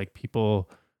country, like people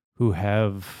who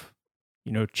have,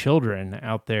 children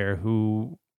out there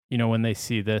who, when they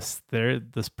see this,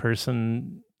 this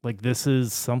person, like this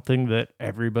is something that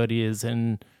everybody is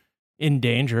in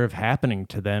danger of happening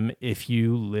to them if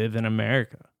you live in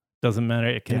America. Doesn't matter.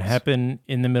 It can happen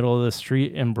in the middle of the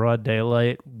street in broad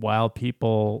daylight while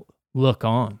people look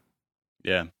on.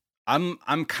 Yeah. I'm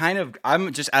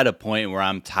just at a point where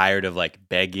I'm tired of like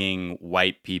begging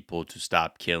white people to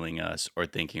stop killing us or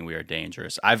thinking we are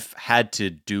dangerous. I've had to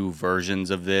do versions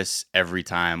of this every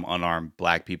time unarmed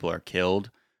black people are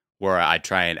killed, where I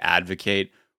try and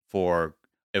advocate for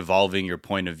evolving your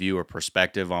point of view or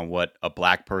perspective on what a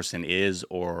black person is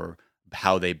or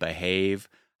how they behave,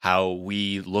 how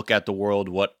we look at the world,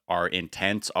 what our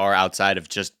intents are outside of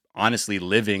just honestly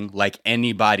living like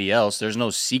anybody else. There's no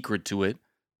secret to it.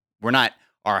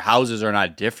 Our houses are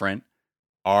not different.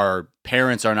 Our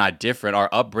parents are not different. Our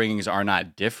upbringings are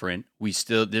not different.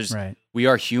 We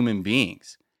are human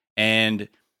beings. And,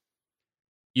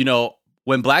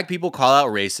 when black people call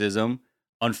out racism,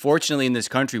 unfortunately in this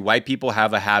country, white people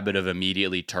have a habit of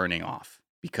immediately turning off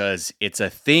because it's a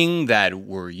thing that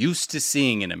we're used to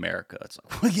seeing in America. It's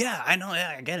like, well, yeah, I know.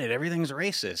 Yeah, I get it. Everything's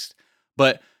racist.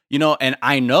 But, and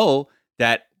I know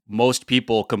that most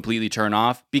people completely turn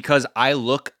off because I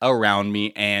look around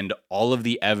me and all of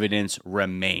the evidence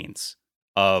remains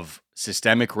of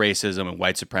systemic racism and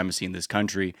white supremacy in this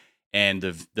country, and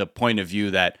the point of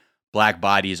view that black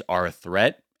bodies are a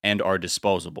threat and are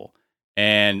disposable.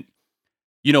 And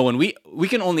when we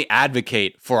can only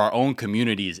advocate for our own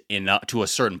communities to a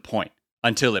certain point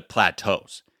until it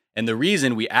plateaus. And the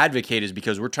reason we advocate is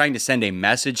because we're trying to send a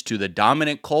message to the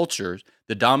dominant cultures,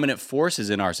 the dominant forces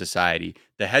in our society,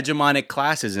 the hegemonic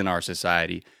classes in our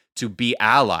society, to be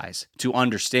allies, to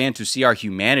understand, to see our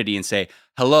humanity and say,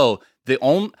 hello,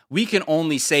 we can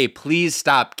only say, please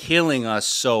stop killing us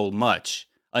so much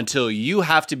until you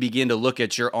have to begin to look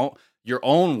at your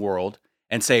own world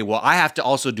and say, well, I have to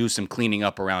also do some cleaning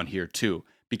up around here too,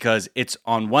 because it's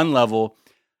on one level.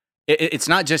 It's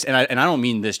not just, and I don't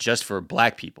mean this just for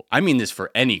black people. I mean this for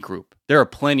any group. There are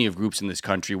plenty of groups in this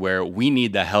country where we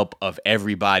need the help of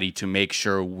everybody to make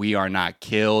sure we are not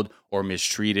killed or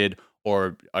mistreated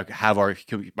or have our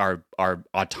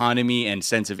autonomy and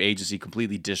sense of agency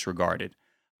completely disregarded.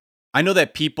 I know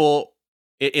that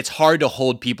it's hard to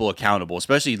hold people accountable,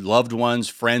 especially loved ones,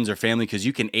 friends, or family, because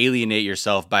you can alienate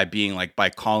yourself by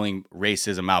calling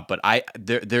racism out. But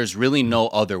there's really no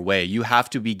other way. You have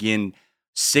to begin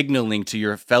signaling to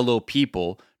your fellow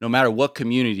people, no matter what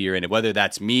community you're in, whether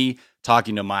that's me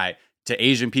talking to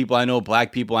Asian people I know,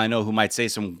 black people I know who might say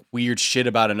some weird shit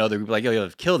about another group, like, yo,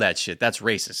 kill that shit. That's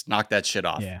racist. Knock that shit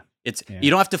off. Yeah. You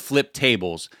don't have to flip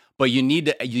tables, but you need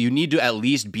to at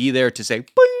least be there to say,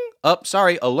 boing,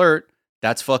 sorry, alert.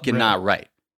 That's fucking not right.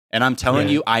 And I'm telling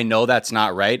you, I know that's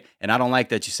not right. And I don't like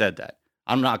that you said that.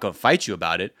 I'm not going to fight you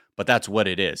about it, but that's what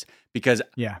it is. Because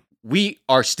we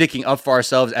are sticking up for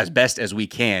ourselves as best as we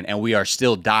can, and we are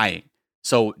still dying.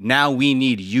 So now we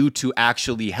need you to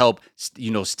actually help,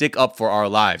 stick up for our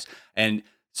lives and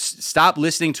stop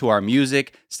listening to our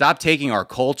music. Stop taking our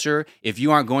culture if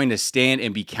you aren't going to stand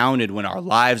and be counted when our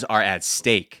lives are at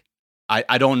stake.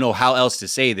 I don't know how else to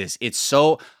say this. It's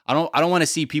so, I don't want to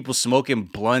see people smoking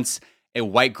blunts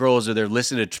and white girls, or they're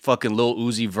listening to fucking Lil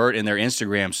Uzi Vert in their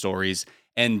Instagram stories.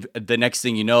 And the next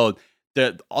thing you know,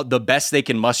 the best they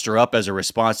can muster up as a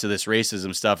response to this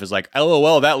racism stuff is like,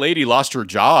 LOL, that lady lost her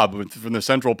job from the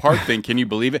Central Park thing. Can you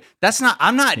believe it?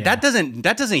 That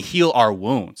doesn't heal our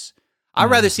wounds. I'd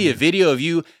rather see a video of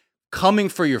you coming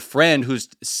for your friend who's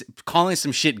calling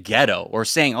some shit ghetto or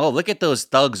saying, oh, look at those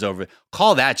thugs over.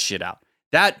 Call that shit out.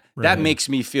 That makes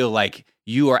me feel like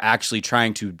you are actually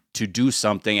trying to do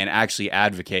something and actually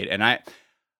advocate. And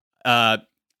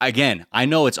again, I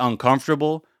know it's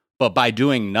uncomfortable, but by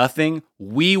doing nothing,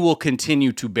 we will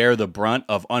continue to bear the brunt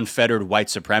of unfettered white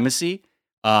supremacy.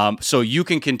 So you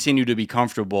can continue to be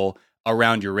comfortable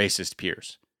around your racist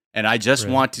peers. And I just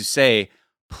want to say,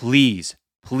 please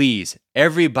please,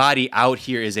 everybody out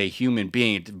here is a human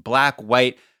being. Black,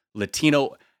 white,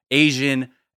 Latino, Asian,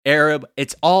 Arab.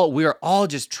 We're all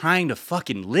just trying to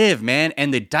fucking live, man.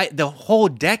 And the whole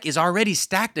deck is already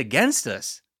stacked against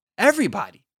us.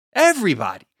 Everybody.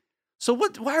 So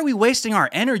why are we wasting our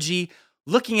energy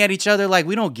looking at each other like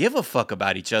we don't give a fuck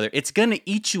about each other? It's going to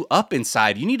eat you up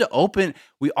inside.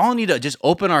 We all need to just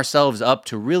open ourselves up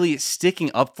to really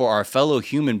sticking up for our fellow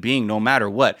human being, no matter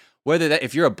what.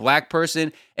 If you're a black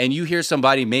person and you hear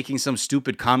somebody making some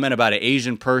stupid comment about an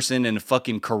Asian person and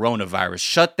fucking coronavirus,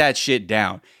 shut that shit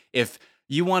down. If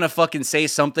you want to fucking say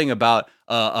something about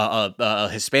a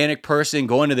Hispanic person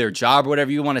going to their job or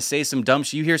whatever, you want to say some dumb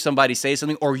shit, you hear somebody say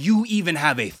something, or you even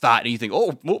have a thought and you think,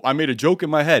 oh, I made a joke in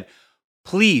my head.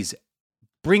 Please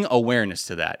bring awareness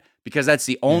to that, because that's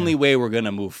the only way we're going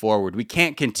to move forward. We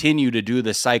can't continue to do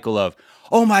the cycle of,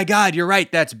 oh my God, you're right,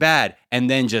 that's bad, and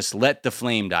then just let the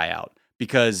flame die out.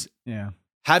 Because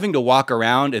having to walk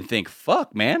around and think,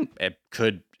 fuck, man,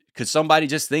 could somebody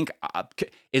just think,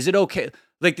 is it okay?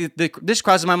 Like this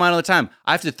crosses my mind all the time.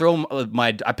 I have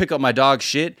to I pick up my dog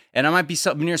shit, and I might be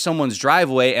near someone's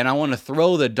driveway, and I want to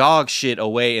throw the dog shit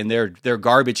away in their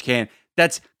garbage can.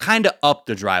 That's kind of up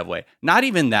the driveway. Not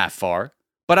even that far.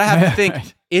 But I have to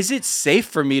think, is it safe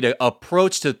for me to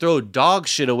approach to throw dog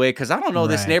shit away? Because I don't know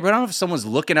this neighborhood. I don't know if someone's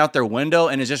looking out their window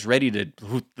and is just ready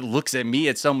who looks at me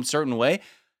at some certain way.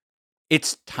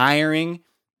 It's tiring.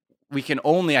 We can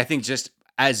only, I think, just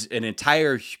as an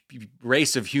entire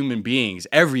race of human beings,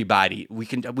 everybody,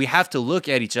 we have to look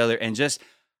at each other and just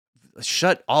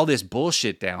shut all this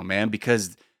bullshit down, man.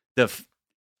 Because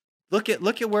look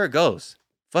at where it goes.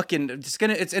 Fucking,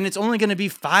 it's only gonna be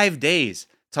 5 days.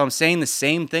 So I'm saying the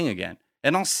same thing again,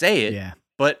 and I'll say it,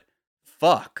 but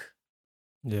fuck.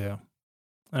 Yeah,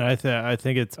 and I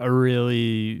think it's a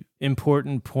really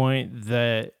important point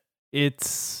that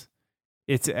it's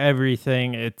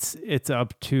everything. It's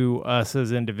up to us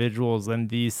as individuals, and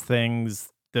these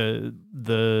things,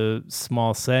 the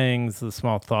small sayings, the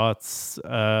small thoughts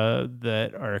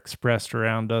that are expressed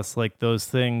around us, like those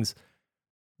things.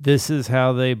 This is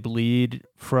how they bleed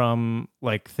from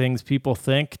like things people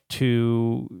think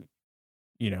to,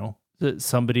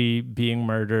 somebody being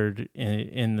murdered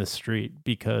in the street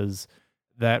because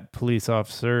that police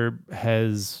officer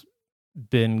has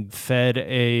been fed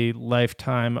a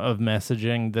lifetime of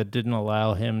messaging that didn't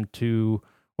allow him to,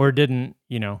 or didn't,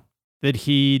 that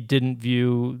he didn't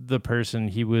view the person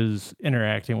he was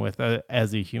interacting with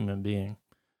as a human being.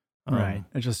 Right.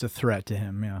 It's just a threat to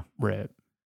him. Yeah. Right.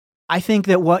 I think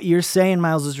that what you're saying,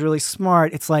 Miles, is really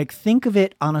smart. It's like, think of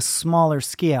it on a smaller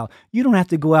scale. You don't have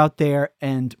to go out there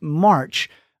and march,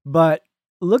 but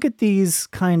look at these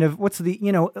kind of,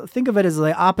 think of it as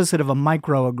the opposite of a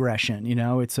microaggression.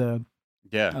 It's being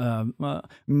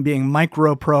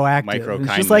proactive.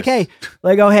 It's just like, hey,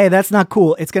 that's not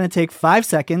cool. It's going to take 5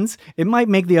 seconds. It might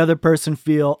make the other person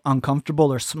feel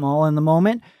uncomfortable or small in the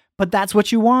moment, but that's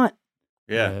what you want.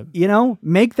 Yeah.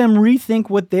 Make them rethink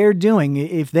what they're doing.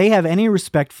 If they have any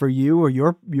respect for you or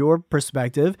your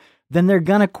perspective, then they're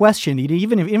going to question it,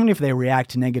 even if they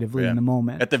react negatively in the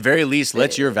moment. At the very least,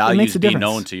 let your values be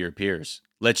known to your peers.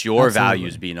 Let your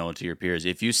values be known to your peers.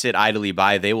 If you sit idly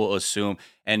by, they will assume,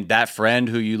 and that friend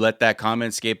who you let that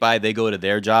comment escape by, they go to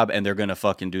their job and they're going to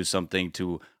fucking do something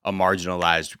to a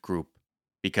marginalized group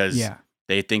because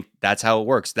they think that's how it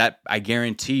works. That I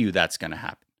guarantee you that's going to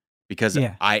happen. Because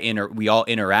we all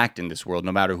interact in this world,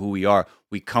 no matter who we are.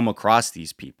 We come across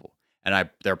these people, and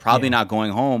they're probably not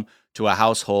going home to a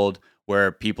household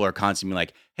where people are constantly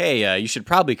like, "Hey, you should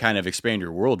probably kind of expand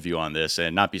your worldview on this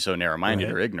and not be so narrow-minded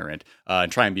or ignorant,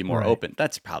 and try and be more open."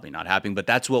 That's probably not happening, but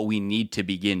that's what we need to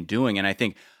begin doing. And I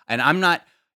think, and I'm not,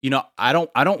 I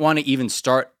don't want to even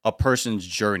start a person's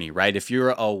journey, right? If you're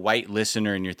a white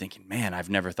listener and you're thinking, man, I've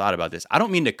never thought about this. I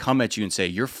don't mean to come at you and say,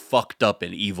 you're fucked up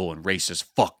and evil and racist.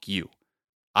 Fuck you.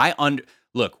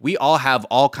 Look, we all have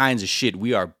all kinds of shit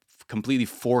we are completely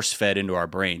force-fed into our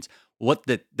brains. What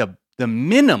the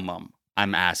minimum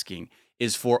I'm asking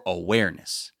is for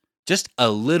awareness. Just a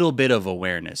little bit of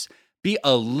awareness. Be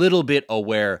a little bit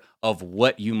aware of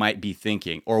what you might be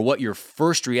thinking or what your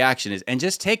first reaction is, and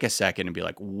just take a second and be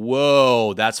like,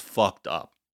 whoa, that's fucked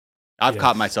up. I've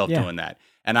caught myself doing that.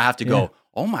 And I have to go,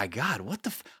 oh my God, what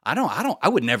the I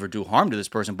would never do harm to this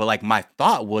person, but like my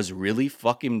thought was really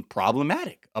fucking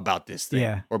problematic about this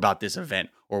thing or about this event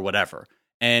or whatever.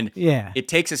 And it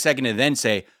takes a second to then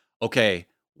say, okay,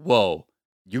 whoa,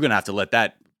 you're going to have to let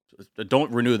that,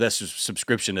 don't renew this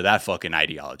subscription to that fucking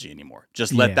ideology anymore.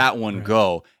 Just let that one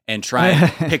go and try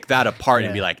and pick that apart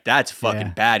and be like, that's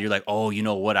fucking bad. You're like, oh, you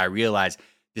know what? I realized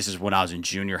this is when I was in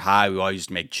junior high. We all used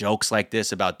to make jokes like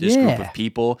this about this group of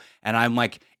people. And I'm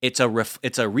like, it's a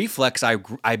reflex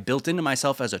I built into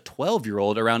myself as a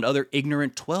 12-year-old around other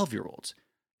ignorant 12-year-olds.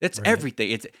 It's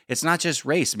everything. It's not just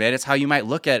race, man. It's how you might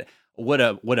look at what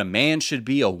a man should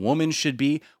be, a woman should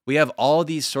be. We have all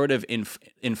these sort of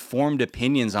informed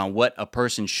opinions on what a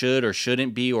person should or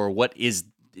shouldn't be, or what is,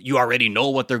 you already know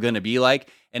what they're going to be like.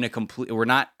 And we're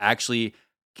not actually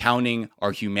counting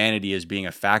our humanity as being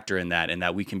a factor in that, and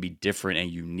that we can be different and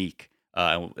unique.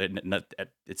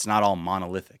 It's not all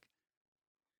monolithic.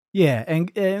 Yeah,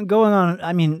 and going on,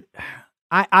 I mean,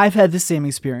 I've had the same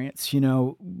experience. You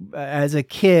know, as a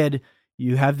kid,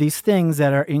 you have these things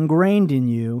that are ingrained in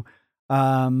you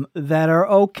that are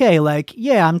okay. Like,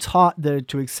 yeah, I'm taught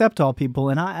to accept all people,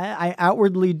 and I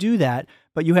outwardly do that.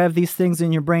 But you have these things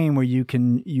in your brain where you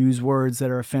can use words that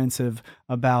are offensive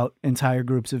about entire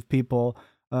groups of people.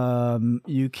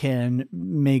 You can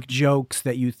make jokes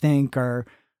that you think are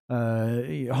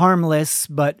harmless,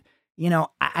 but you know,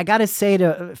 I got to say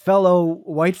to fellow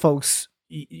white folks,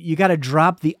 you got to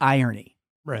drop the irony.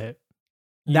 Right.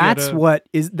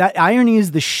 That irony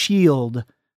is the shield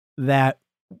that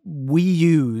we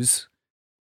use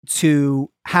to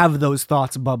have those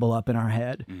thoughts bubble up in our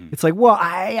head. Mm-hmm. It's like, well,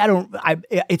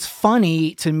 it's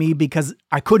funny to me because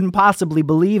I couldn't possibly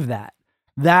believe that.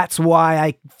 That's why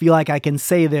I feel like I can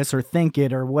say this or think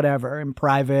it or whatever in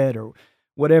private or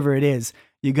whatever it is.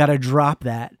 You got to drop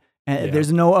that. And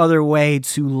there's no other way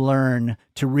to learn,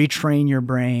 to retrain your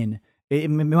brain. It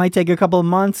might take a couple of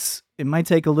months. It might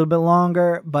take a little bit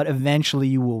longer, but eventually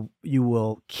you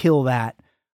will kill that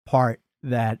part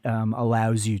that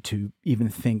allows you to even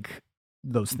think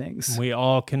those things. We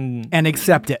all can, and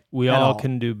accept it. We all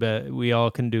can do better. We all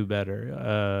can do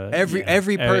better.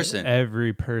 Every person,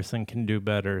 every person can do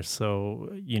better. So,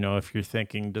 you know, if you're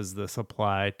thinking, does this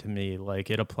apply to me? Like,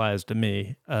 it applies to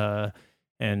me.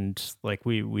 And like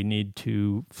we need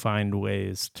to find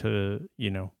ways to,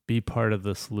 you know, be part of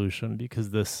the solution,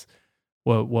 because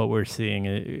what we're seeing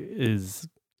is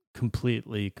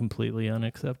completely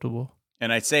unacceptable.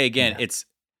 And I'd say again,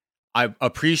 I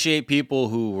appreciate people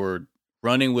who were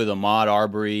running with Ahmaud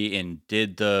Arbery and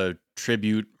did the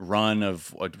tribute run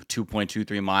of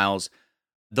 2.23 miles.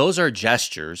 Those are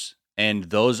gestures and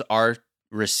those are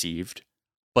received,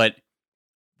 but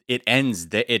it ends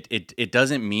that it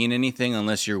doesn't mean anything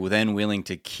unless you're then willing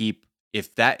to keep,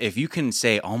 if you can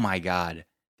say, oh my God,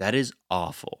 that is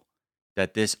awful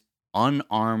that this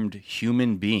unarmed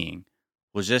human being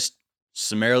was just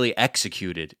summarily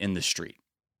executed in the street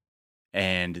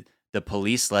and the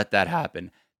police let that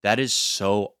happen. That is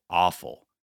so awful.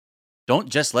 Don't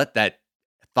just let that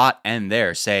thought end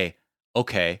there. Say,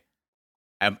 okay,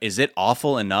 is it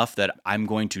awful enough that I'm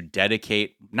going to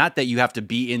dedicate, not that you have to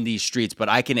be in these streets, but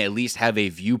I can at least have a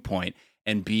viewpoint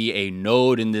and be a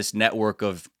node in this network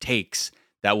of takes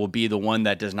that will be the one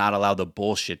that does not allow the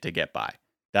bullshit to get by,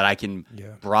 that I can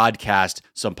broadcast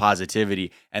some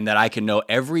positivity, and that I can know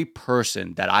every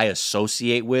person that I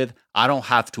associate with, I don't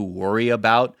have to worry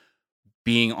about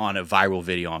being on a viral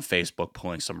video on Facebook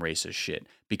pulling some racist shit,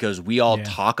 because we all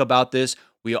talk about this.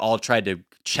 We all tried to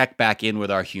check back in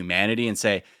with our humanity and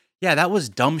say, yeah, that was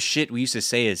dumb shit we used to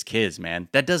say as kids, man.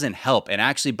 That doesn't help. And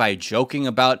actually, by joking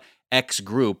about X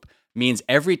group means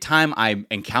every time I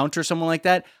encounter someone like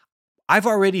that, I've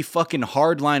already fucking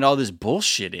hardlined all this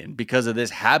bullshit in because of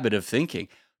this habit of thinking.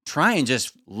 Try and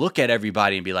just look at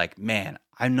everybody and be like, man,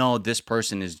 I know this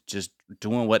person is just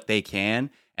doing what they can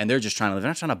and they're just trying to live. They're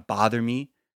not trying to bother me.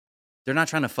 They're not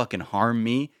trying to fucking harm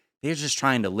me. They're just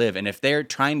trying to live. And if they're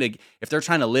trying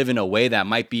to live in a way that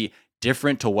might be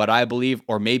different to what I believe,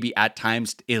 or maybe at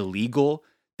times illegal,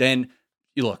 then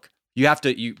you have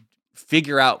to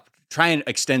figure out, try and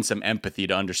extend some empathy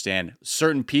to understand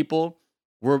certain people.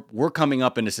 We're coming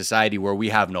up in a society where we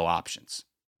have no options.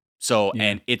 So,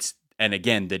 and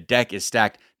again, the deck is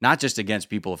stacked not just against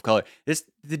people of color.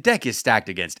 The deck is stacked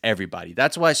against everybody.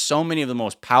 That's why so many of the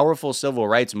most powerful civil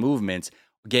rights movements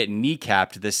get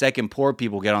kneecapped the second poor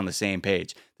people get on the same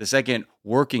page, the second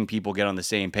working people get on the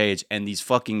same page, and these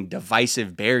fucking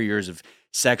divisive barriers of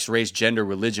sex, race, gender,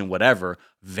 religion, whatever,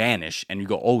 vanish, and you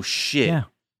go, oh shit,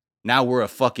 now we're a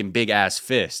fucking big ass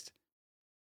fist.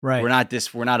 Right.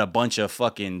 We're not a bunch of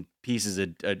fucking pieces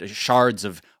of shards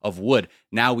of wood.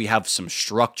 Now we have some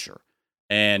structure.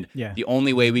 And the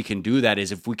only way we can do that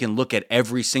is if we can look at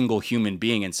every single human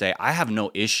being and say, I have no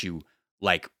issue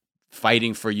like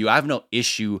fighting for you. I have no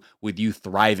issue with you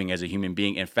thriving as a human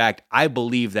being. In fact, I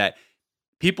believe that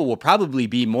people will probably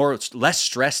be less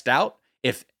stressed out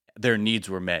if their needs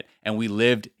were met, and we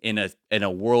lived in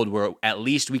a world where at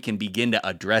least we can begin to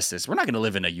address this. We're not going to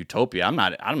live in a utopia. I'm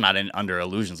not under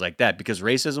illusions like that, because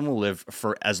racism will live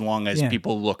for as long as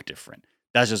people look different.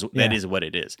 That is what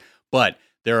it is. But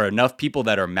there are enough people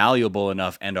that are malleable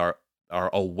enough and are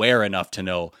aware enough to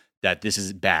know that this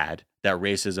is bad, that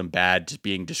racism bad, just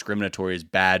being discriminatory is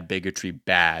bad, bigotry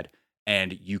bad,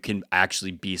 and you can actually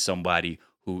be somebody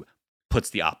who puts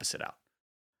the opposite out.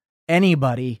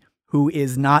 Anybody who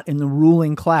is not in the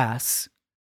ruling class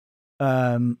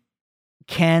can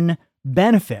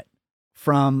benefit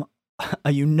from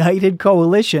a united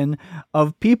coalition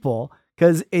of people,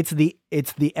 because it's the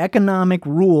economic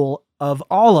rule of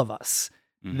all of us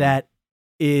that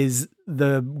is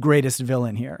the greatest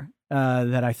villain here.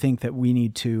 That I think that we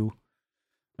need to.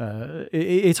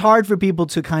 It's hard for people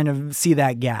to kind of see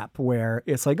that gap where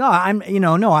it's like, I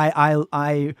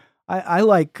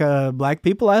like black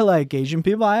people, I like Asian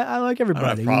people, I like everybody.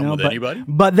 I don't have a problem with anybody.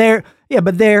 But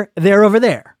they're over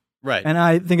there, right? And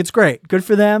I think it's great, good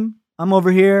for them. I'm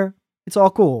over here. It's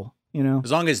all cool,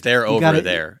 As long as they're over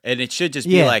there, and it should just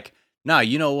be like, nah,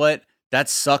 you know what? That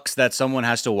sucks that someone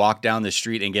has to walk down the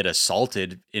street and get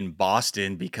assaulted in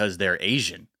Boston because they're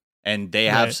Asian and they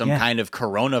have some kind of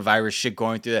coronavirus shit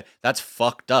going through that. That's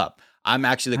fucked up. I'm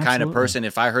actually the kind of person,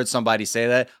 if I heard somebody say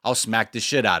that, I'll smack the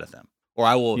shit out of them, or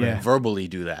I will verbally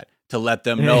do that to let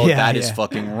them know that is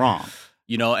fucking wrong.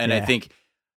 And I think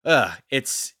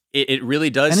it really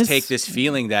does take this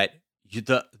feeling that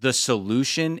the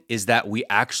solution is that we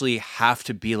actually have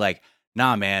to be like,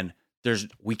 nah, man, there's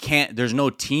no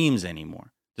teams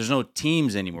anymore. There's no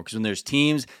teams anymore. Because when there's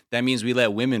teams, that means we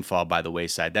let women fall by the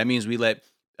wayside. That means we let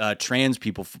trans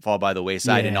people fall by the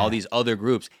wayside and all these other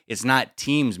groups. It's not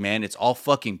teams, man. It's all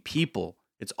fucking people.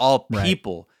 It's all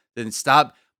people. Then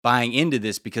stop buying into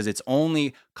this, because it's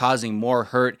only causing more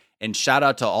hurt. And shout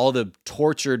out to all the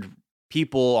tortured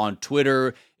people on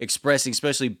Twitter expressing,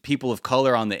 especially people of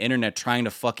color on the internet, trying to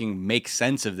fucking make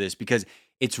sense of this, because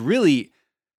it's really,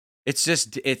 it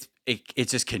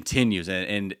just continues,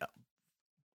 and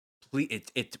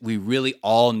we really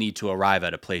all need to arrive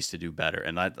at a place to do better,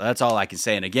 and that's all I can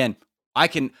say. And again,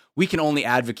 we can only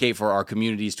advocate for our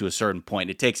communities to a certain point.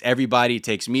 It takes everybody. It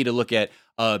takes me to look at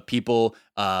people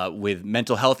with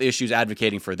mental health issues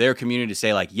advocating for their community to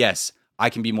say like, yes, I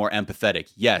can be more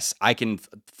empathetic. Yes, I can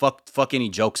fuck any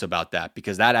jokes about that,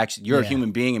 because that actually, you're a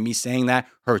human being, and me saying that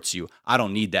hurts you. I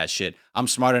don't need that shit. I'm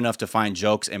smart enough to find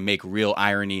jokes and make real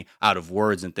irony out of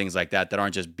words and things like that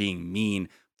aren't just being mean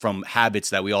from habits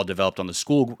that we all developed on the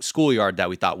schoolyard that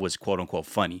we thought was quote unquote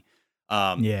funny.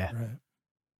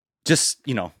 Just,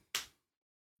 let's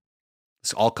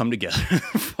all come together.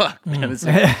 Fuck, man. It's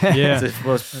the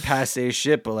most passe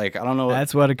shit, but like, I don't know.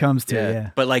 That's what it comes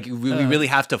to, But like, we really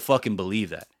have to fucking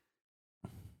believe that.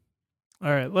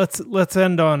 All right, let's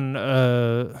end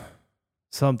on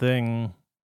something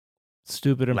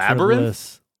stupid and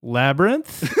frivolous.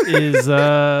 Labyrinth is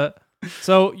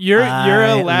so you're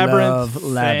a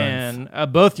Labyrinth fan.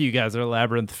 Both of you guys are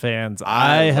Labyrinth fans.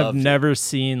 I have never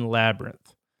seen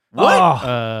Labyrinth. What?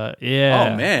 Oh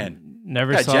man,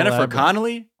 never saw Jennifer Labyrinth.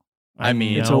 Connelly. I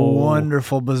mean, it's a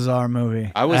wonderful, bizarre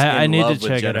movie. I was in love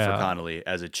with Jennifer Connelly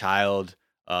as a child.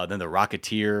 Then The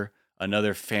Rocketeer,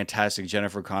 another fantastic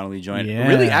Jennifer Connelly joint. Yeah.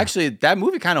 Really, actually, that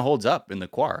movie kind of holds up in the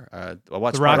quar. I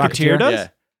watched The Rocketeer does?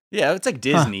 Yeah, it's like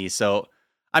Disney. So,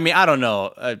 I mean, I don't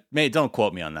know. Don't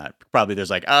quote me on that. Probably there's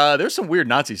like, there's some weird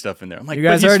Nazi stuff in there. I'm like, you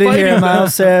guys heard it here.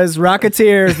 Miles says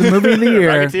Rocketeer is the movie of the year.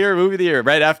 Rocketeer, movie of the year,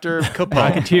 right after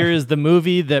Capone. Rocketeer is the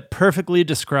movie that perfectly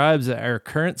describes our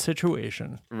current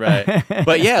situation. Right.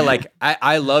 But yeah, like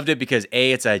I loved it because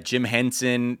it's a Jim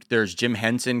Henson. There's Jim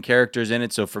Henson characters in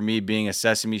it. So for me, being a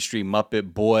Sesame Street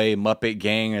Muppet boy, Muppet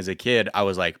gang as a kid, I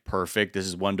was like, perfect. This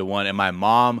is 1-to-1. And my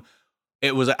mom,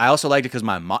 I also liked it because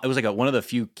my mom, it was like one of the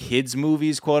few kids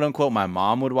movies, quote unquote, my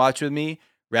mom would watch with me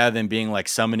rather than being like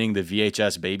summoning the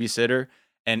VHS babysitter.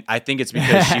 And I think it's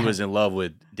because she was in love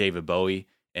with David Bowie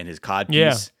and his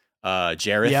codpiece,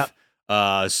 Jareth.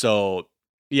 Yep. So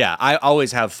yeah, I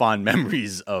always have fond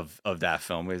memories of that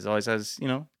film. It always has,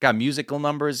 got musical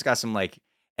numbers, got some like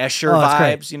Escher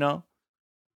vibes,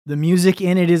 The music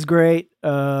in it is great.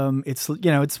 It's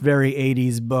it's very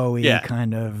 80s Bowie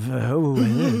kind of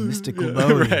mystical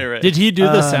Bowie. Right. Did he do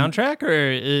the soundtrack,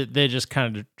 or they just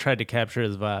kind of tried to capture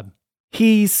his vibe?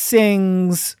 He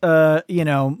sings,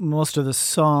 most of the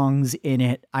songs in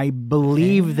it. I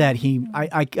believe that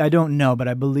I don't know, but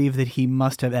I believe that he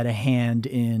must have had a hand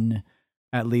in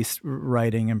at least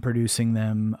writing and producing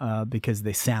them because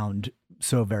they sound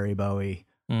so very Bowie.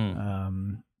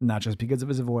 Not just because of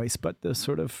his voice, but the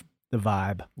sort of the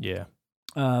vibe. Yeah.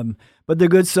 But they're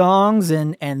good songs,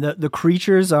 and the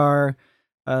creatures are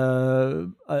a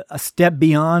step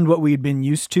beyond what we'd been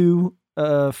used to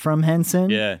from Henson.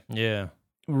 Yeah.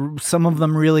 Some of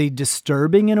them really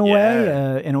disturbing in a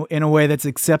way, in a way that's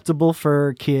acceptable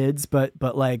for kids, but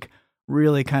like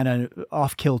really kind of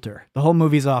off kilter. The whole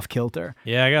movie's off kilter.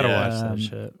 Yeah, I gotta watch that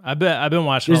shit. I've been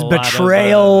watching. There's a lot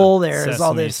betrayal. Of, there's Sesame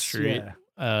all this. Street,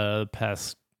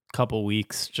 past couple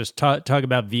weeks. Just talk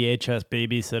about VHS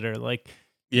Babysitter. Like,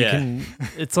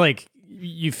 it's like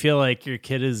you feel like your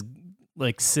kid is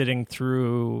like sitting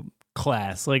through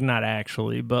class. Like, not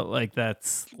actually, but like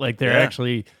that's like they're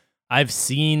actually. I've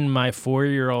seen my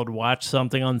 4-year-old watch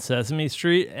something on Sesame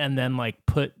Street and then like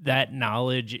put that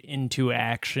knowledge into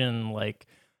action, like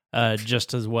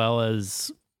just as well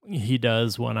as he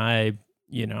does when I,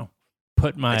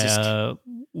 put my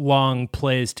long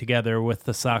plays together with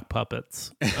the sock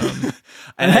puppets.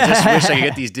 And I just wish I could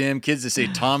get these damn kids to say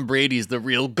Tom Brady's the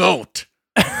real GOAT.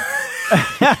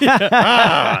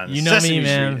 You know me,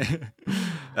 man.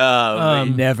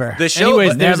 Never. The show,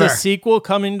 anyways, there's a sequel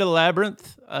coming to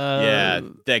Labyrinth.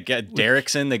 That guy,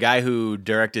 Derrickson, the guy who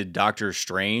directed Doctor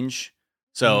Strange.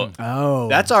 So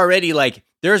that's already like,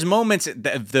 there's moments,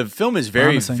 the film is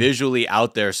very visually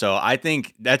out there. So I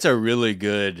think that's a really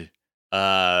good,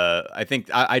 I think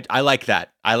I like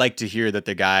that. I like to hear that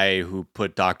the guy who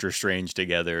put Doctor Strange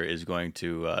together is going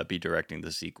to be directing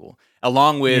the sequel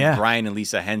along with Brian and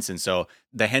Lisa Henson. So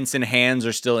the Henson hands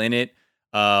are still in it,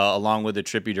 along with the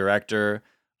trippy director.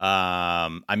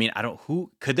 I mean,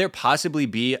 who could there possibly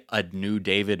be a new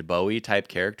David Bowie type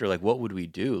character? Like, what would we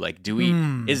do? Like, do we,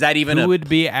 is that even who would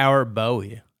be our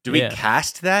Bowie? Do we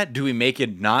cast that? Do we make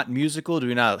it not musical? Do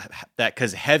we not that?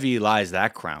 Cause heavy lies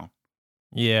that crown.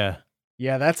 Yeah.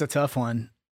 Yeah. That's a tough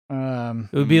one.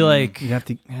 It would be like, you'd have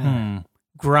to,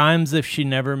 Grimes if she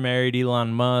never married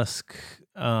Elon Musk.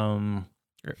 I'm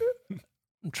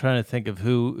trying to think of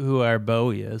who our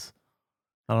Bowie is.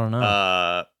 I don't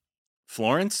know.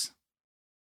 Florence?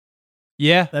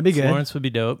 Yeah, that'd be good. Florence would be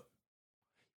dope.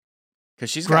 Because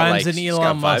she's Grimes got like, and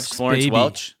Elon Musk's Florence baby.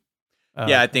 Welch.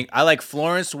 Yeah, I think I like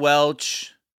Florence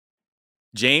Welch,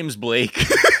 James Blake.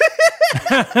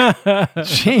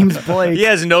 James Blake. He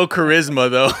has no charisma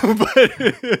though.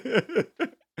 But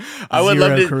I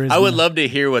would love to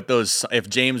hear what those. If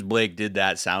James Blake did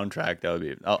that soundtrack, that would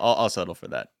be. I'll settle for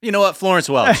that. You know what? Florence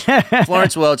Welch.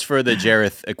 Florence Welch for the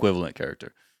Jareth equivalent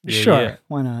character. Sure,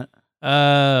 why not?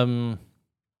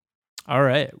 All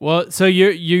right. Well, so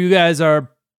you guys are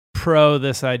pro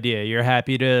this idea. You're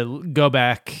happy to go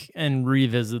back and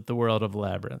revisit the world of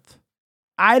Labyrinth.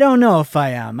 I don't know if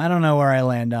I am. I don't know where I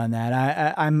land on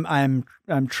that. I'm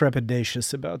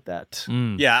trepidatious about that.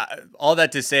 Yeah, all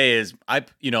that to say is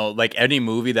like any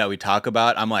movie that we talk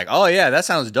about, I'm like, oh yeah, that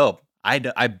sounds dope.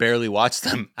 I barely watch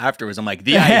them afterwards. I'm like,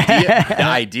 the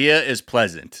idea is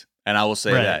pleasant, and I will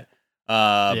say that.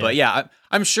 But yeah,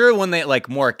 I'm sure when they like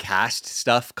more cast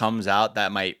stuff comes out,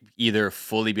 that might either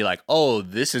fully be like, oh,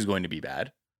 this is going to be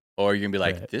bad, or you're gonna be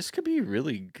like, this could be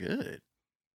really good.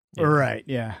 Yeah. Right.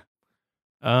 Yeah.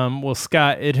 Well,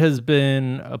 Scott, it has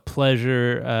been a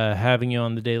pleasure having you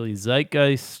on the Daily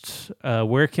Zeitgeist.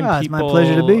 Where can people it's my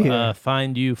pleasure to be here.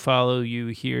 Find you, follow you,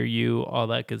 hear you, all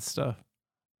that good stuff?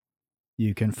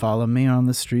 You can follow me on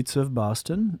the streets of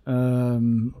Boston.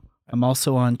 I'm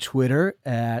also on Twitter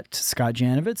at Scott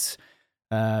Janovitz.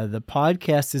 The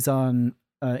podcast is on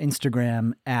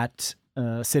Instagram at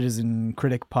Citizen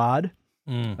Critic Pod.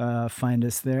 Find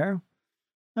us there.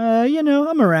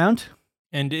 I'm around.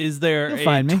 And is there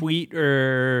a tweet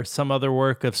or some other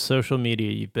work of social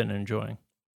media you've been enjoying?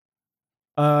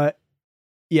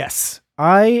 Yes.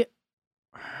 I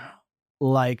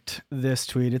liked this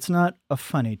tweet. It's not a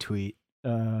funny tweet,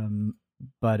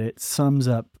 but it sums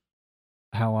up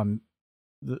how I'm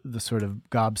the sort of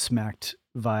gobsmacked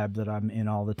vibe that I'm in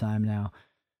all the time now.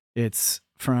 It's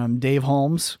from Dave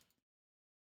Holmes.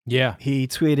 Yeah. He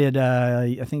tweeted,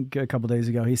 I think a couple days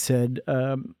ago, he said,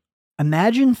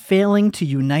 imagine failing to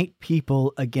unite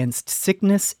people against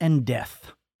sickness and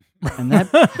death. And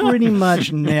that pretty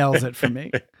much nails it for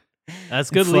me.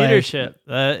 That's good leadership.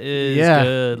 That is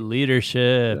good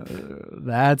leadership.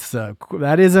 That's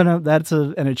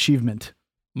an achievement.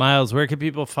 Miles, where can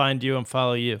people find you and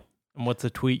follow you? And what's a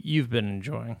tweet you've been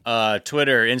enjoying?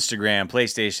 Twitter, Instagram,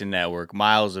 PlayStation Network,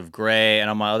 Miles of Gray, and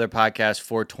on my other podcast,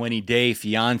 420 Day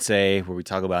Fiance, where we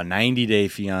talk about 90 Day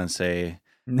Fiance.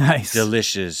 Nice.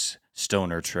 Delicious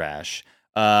stoner trash.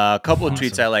 A couple of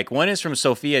tweets I like. One is from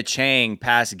Sophia Chang,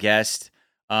 past guest,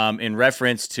 in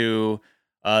reference to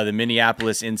the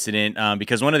Minneapolis incident,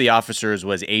 because one of the officers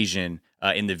was Asian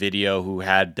in the video who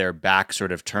had their back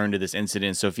sort of turned to this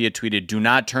incident. Sophia tweeted, "Do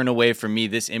not turn away from me.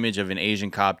 This image of an Asian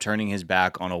cop turning his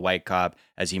back on a white cop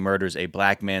as he murders a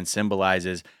black man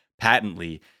symbolizes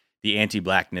patently the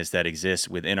anti-blackness that exists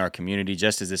within our community.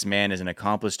 Just as this man is an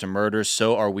accomplice to murder,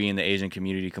 so are we in the Asian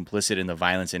community complicit in the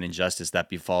violence and injustice that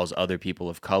befalls other people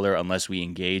of color unless we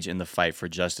engage in the fight for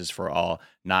justice for all,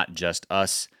 not just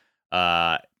us."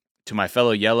 To my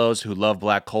fellow yellows who love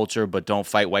black culture but don't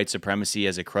fight white supremacy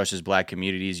as it crushes black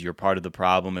communities, you're part of the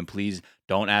problem, and please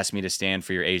don't ask me to stand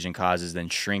for your Asian causes, then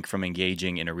shrink from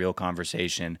engaging in a real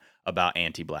conversation about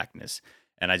anti-blackness.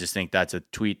 And I just think that's a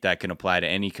tweet that can apply to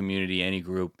any community, any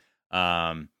group,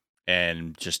 and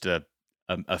just a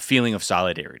feeling of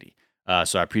solidarity.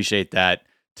 So I appreciate that.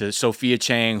 To Sophia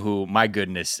Chang, who, my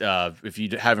goodness, if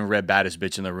you haven't read Baddest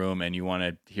Bitch in the Room and you want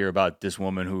to hear about this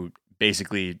woman who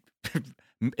basically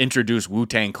introduced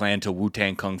Wu-Tang Clan to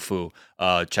Wu-Tang Kung Fu,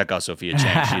 check out Sophia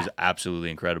Chang. She's absolutely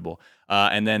incredible.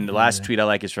 And then the last tweet I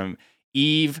like is from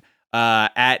Eve,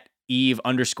 at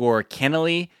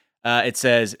Eve_Kennelly. It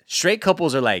says, straight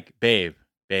couples are like, babe,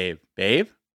 babe, babe,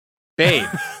 babe,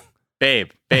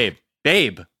 babe, babe,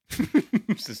 babe.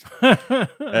 Oh,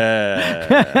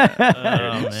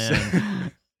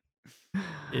 man.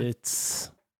 It's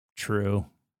true.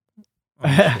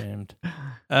 I'm ashamed.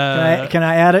 Can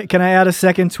I add a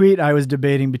second tweet? I was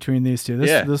debating between these two.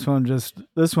 This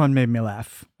one made me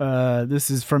laugh. This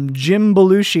is from Jim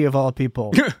Belushi of all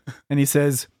people. And he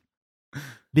says,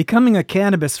 "Becoming a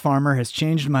cannabis farmer has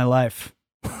changed my life."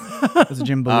 That's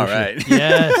Jim Belushi. All right.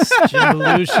 Yes, Jim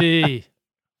Belushi.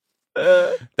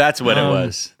 That's what it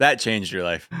was. That changed your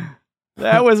life.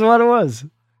 That was what it was.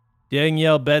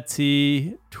 Danielle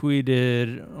Betsy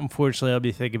tweeted, "Unfortunately, I'll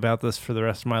be thinking about this for the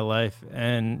rest of my life."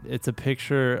 And it's a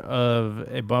picture of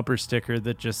a bumper sticker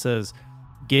that just says,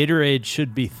 "Gatorade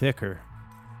should be thicker."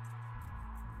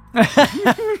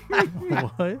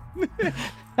 What?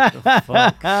 The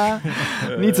fuck?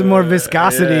 Need some more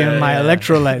viscosity in my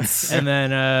electrolytes. And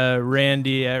then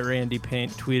Randy at Randy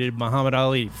Paint tweeted, "Muhammad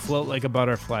Ali, float like a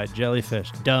butterfly,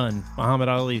 jellyfish, done. Muhammad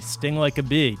Ali, sting like a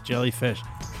bee, jellyfish."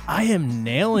 I am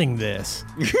nailing this.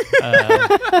 You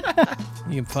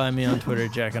can find me on Twitter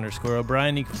at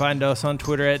Jack_O'Brien. You can find us on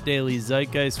Twitter at Daily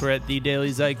Zeitgeist. We're at The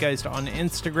Daily Zeitgeist on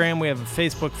Instagram. We have a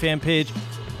Facebook fan page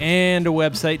and a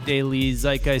website,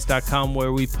 dailyzeitgeist.com,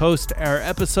 where we post our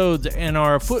episodes and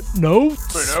our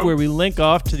footnotes, where we link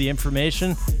off to the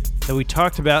information that we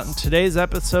talked about in today's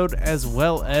episode, as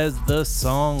well as the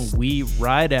song we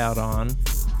ride out on.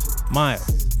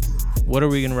 Miles, what are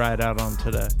we going to ride out on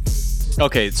today?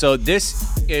 Okay, so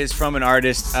this is from an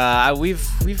artist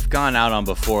we've gone out on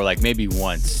before, like maybe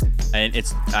once, and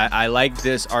it's I like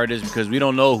this artist because we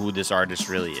don't know who this artist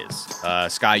really is.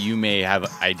 Scott, you may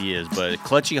have ideas, but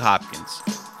Clutchy Hopkins.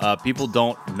 People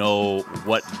don't know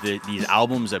what these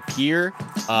albums appear.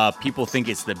 People think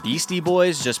it's the Beastie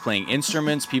Boys just playing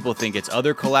instruments. People think it's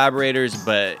other collaborators,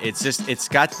 but it's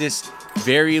got this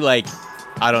very like,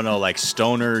 I don't know, like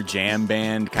stoner jam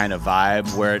band kind of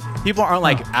vibe where people aren't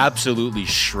like absolutely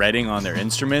shredding on their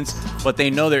instruments, but they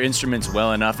know their instruments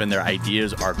well enough and their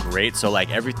ideas are great. So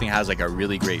like everything has like a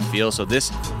really great feel. So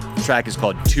this track is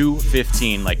called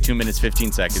 2:15, like 2 minutes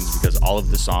 15 seconds, because all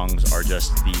of the songs are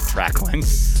just the track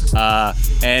length.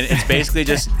 And it's basically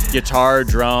just guitar,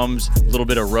 drums, a little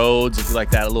bit of Rhodes, if you like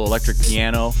that, a little electric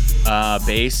piano,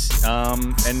 bass,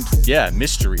 and yeah,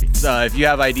 mystery. If you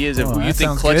have ideas of who you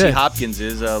think Clutchy Hopkins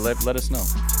is, let us know.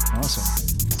 Awesome.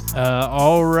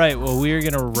 All right. Well, we are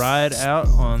going to ride out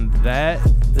on that.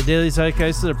 The Daily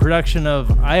Zeitgeist is a production of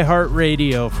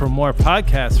iHeartRadio. For more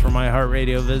podcasts from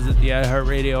iHeartRadio, visit the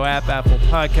iHeartRadio app, Apple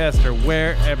Podcast, or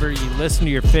wherever you listen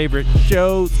to your favorite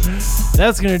shows.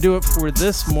 That's going to do it for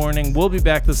this morning. We'll be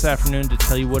back this afternoon to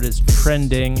tell you what is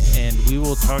trending, and we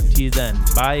will talk to you then.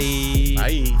 Bye.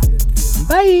 Bye.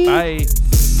 Bye.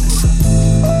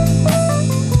 Bye.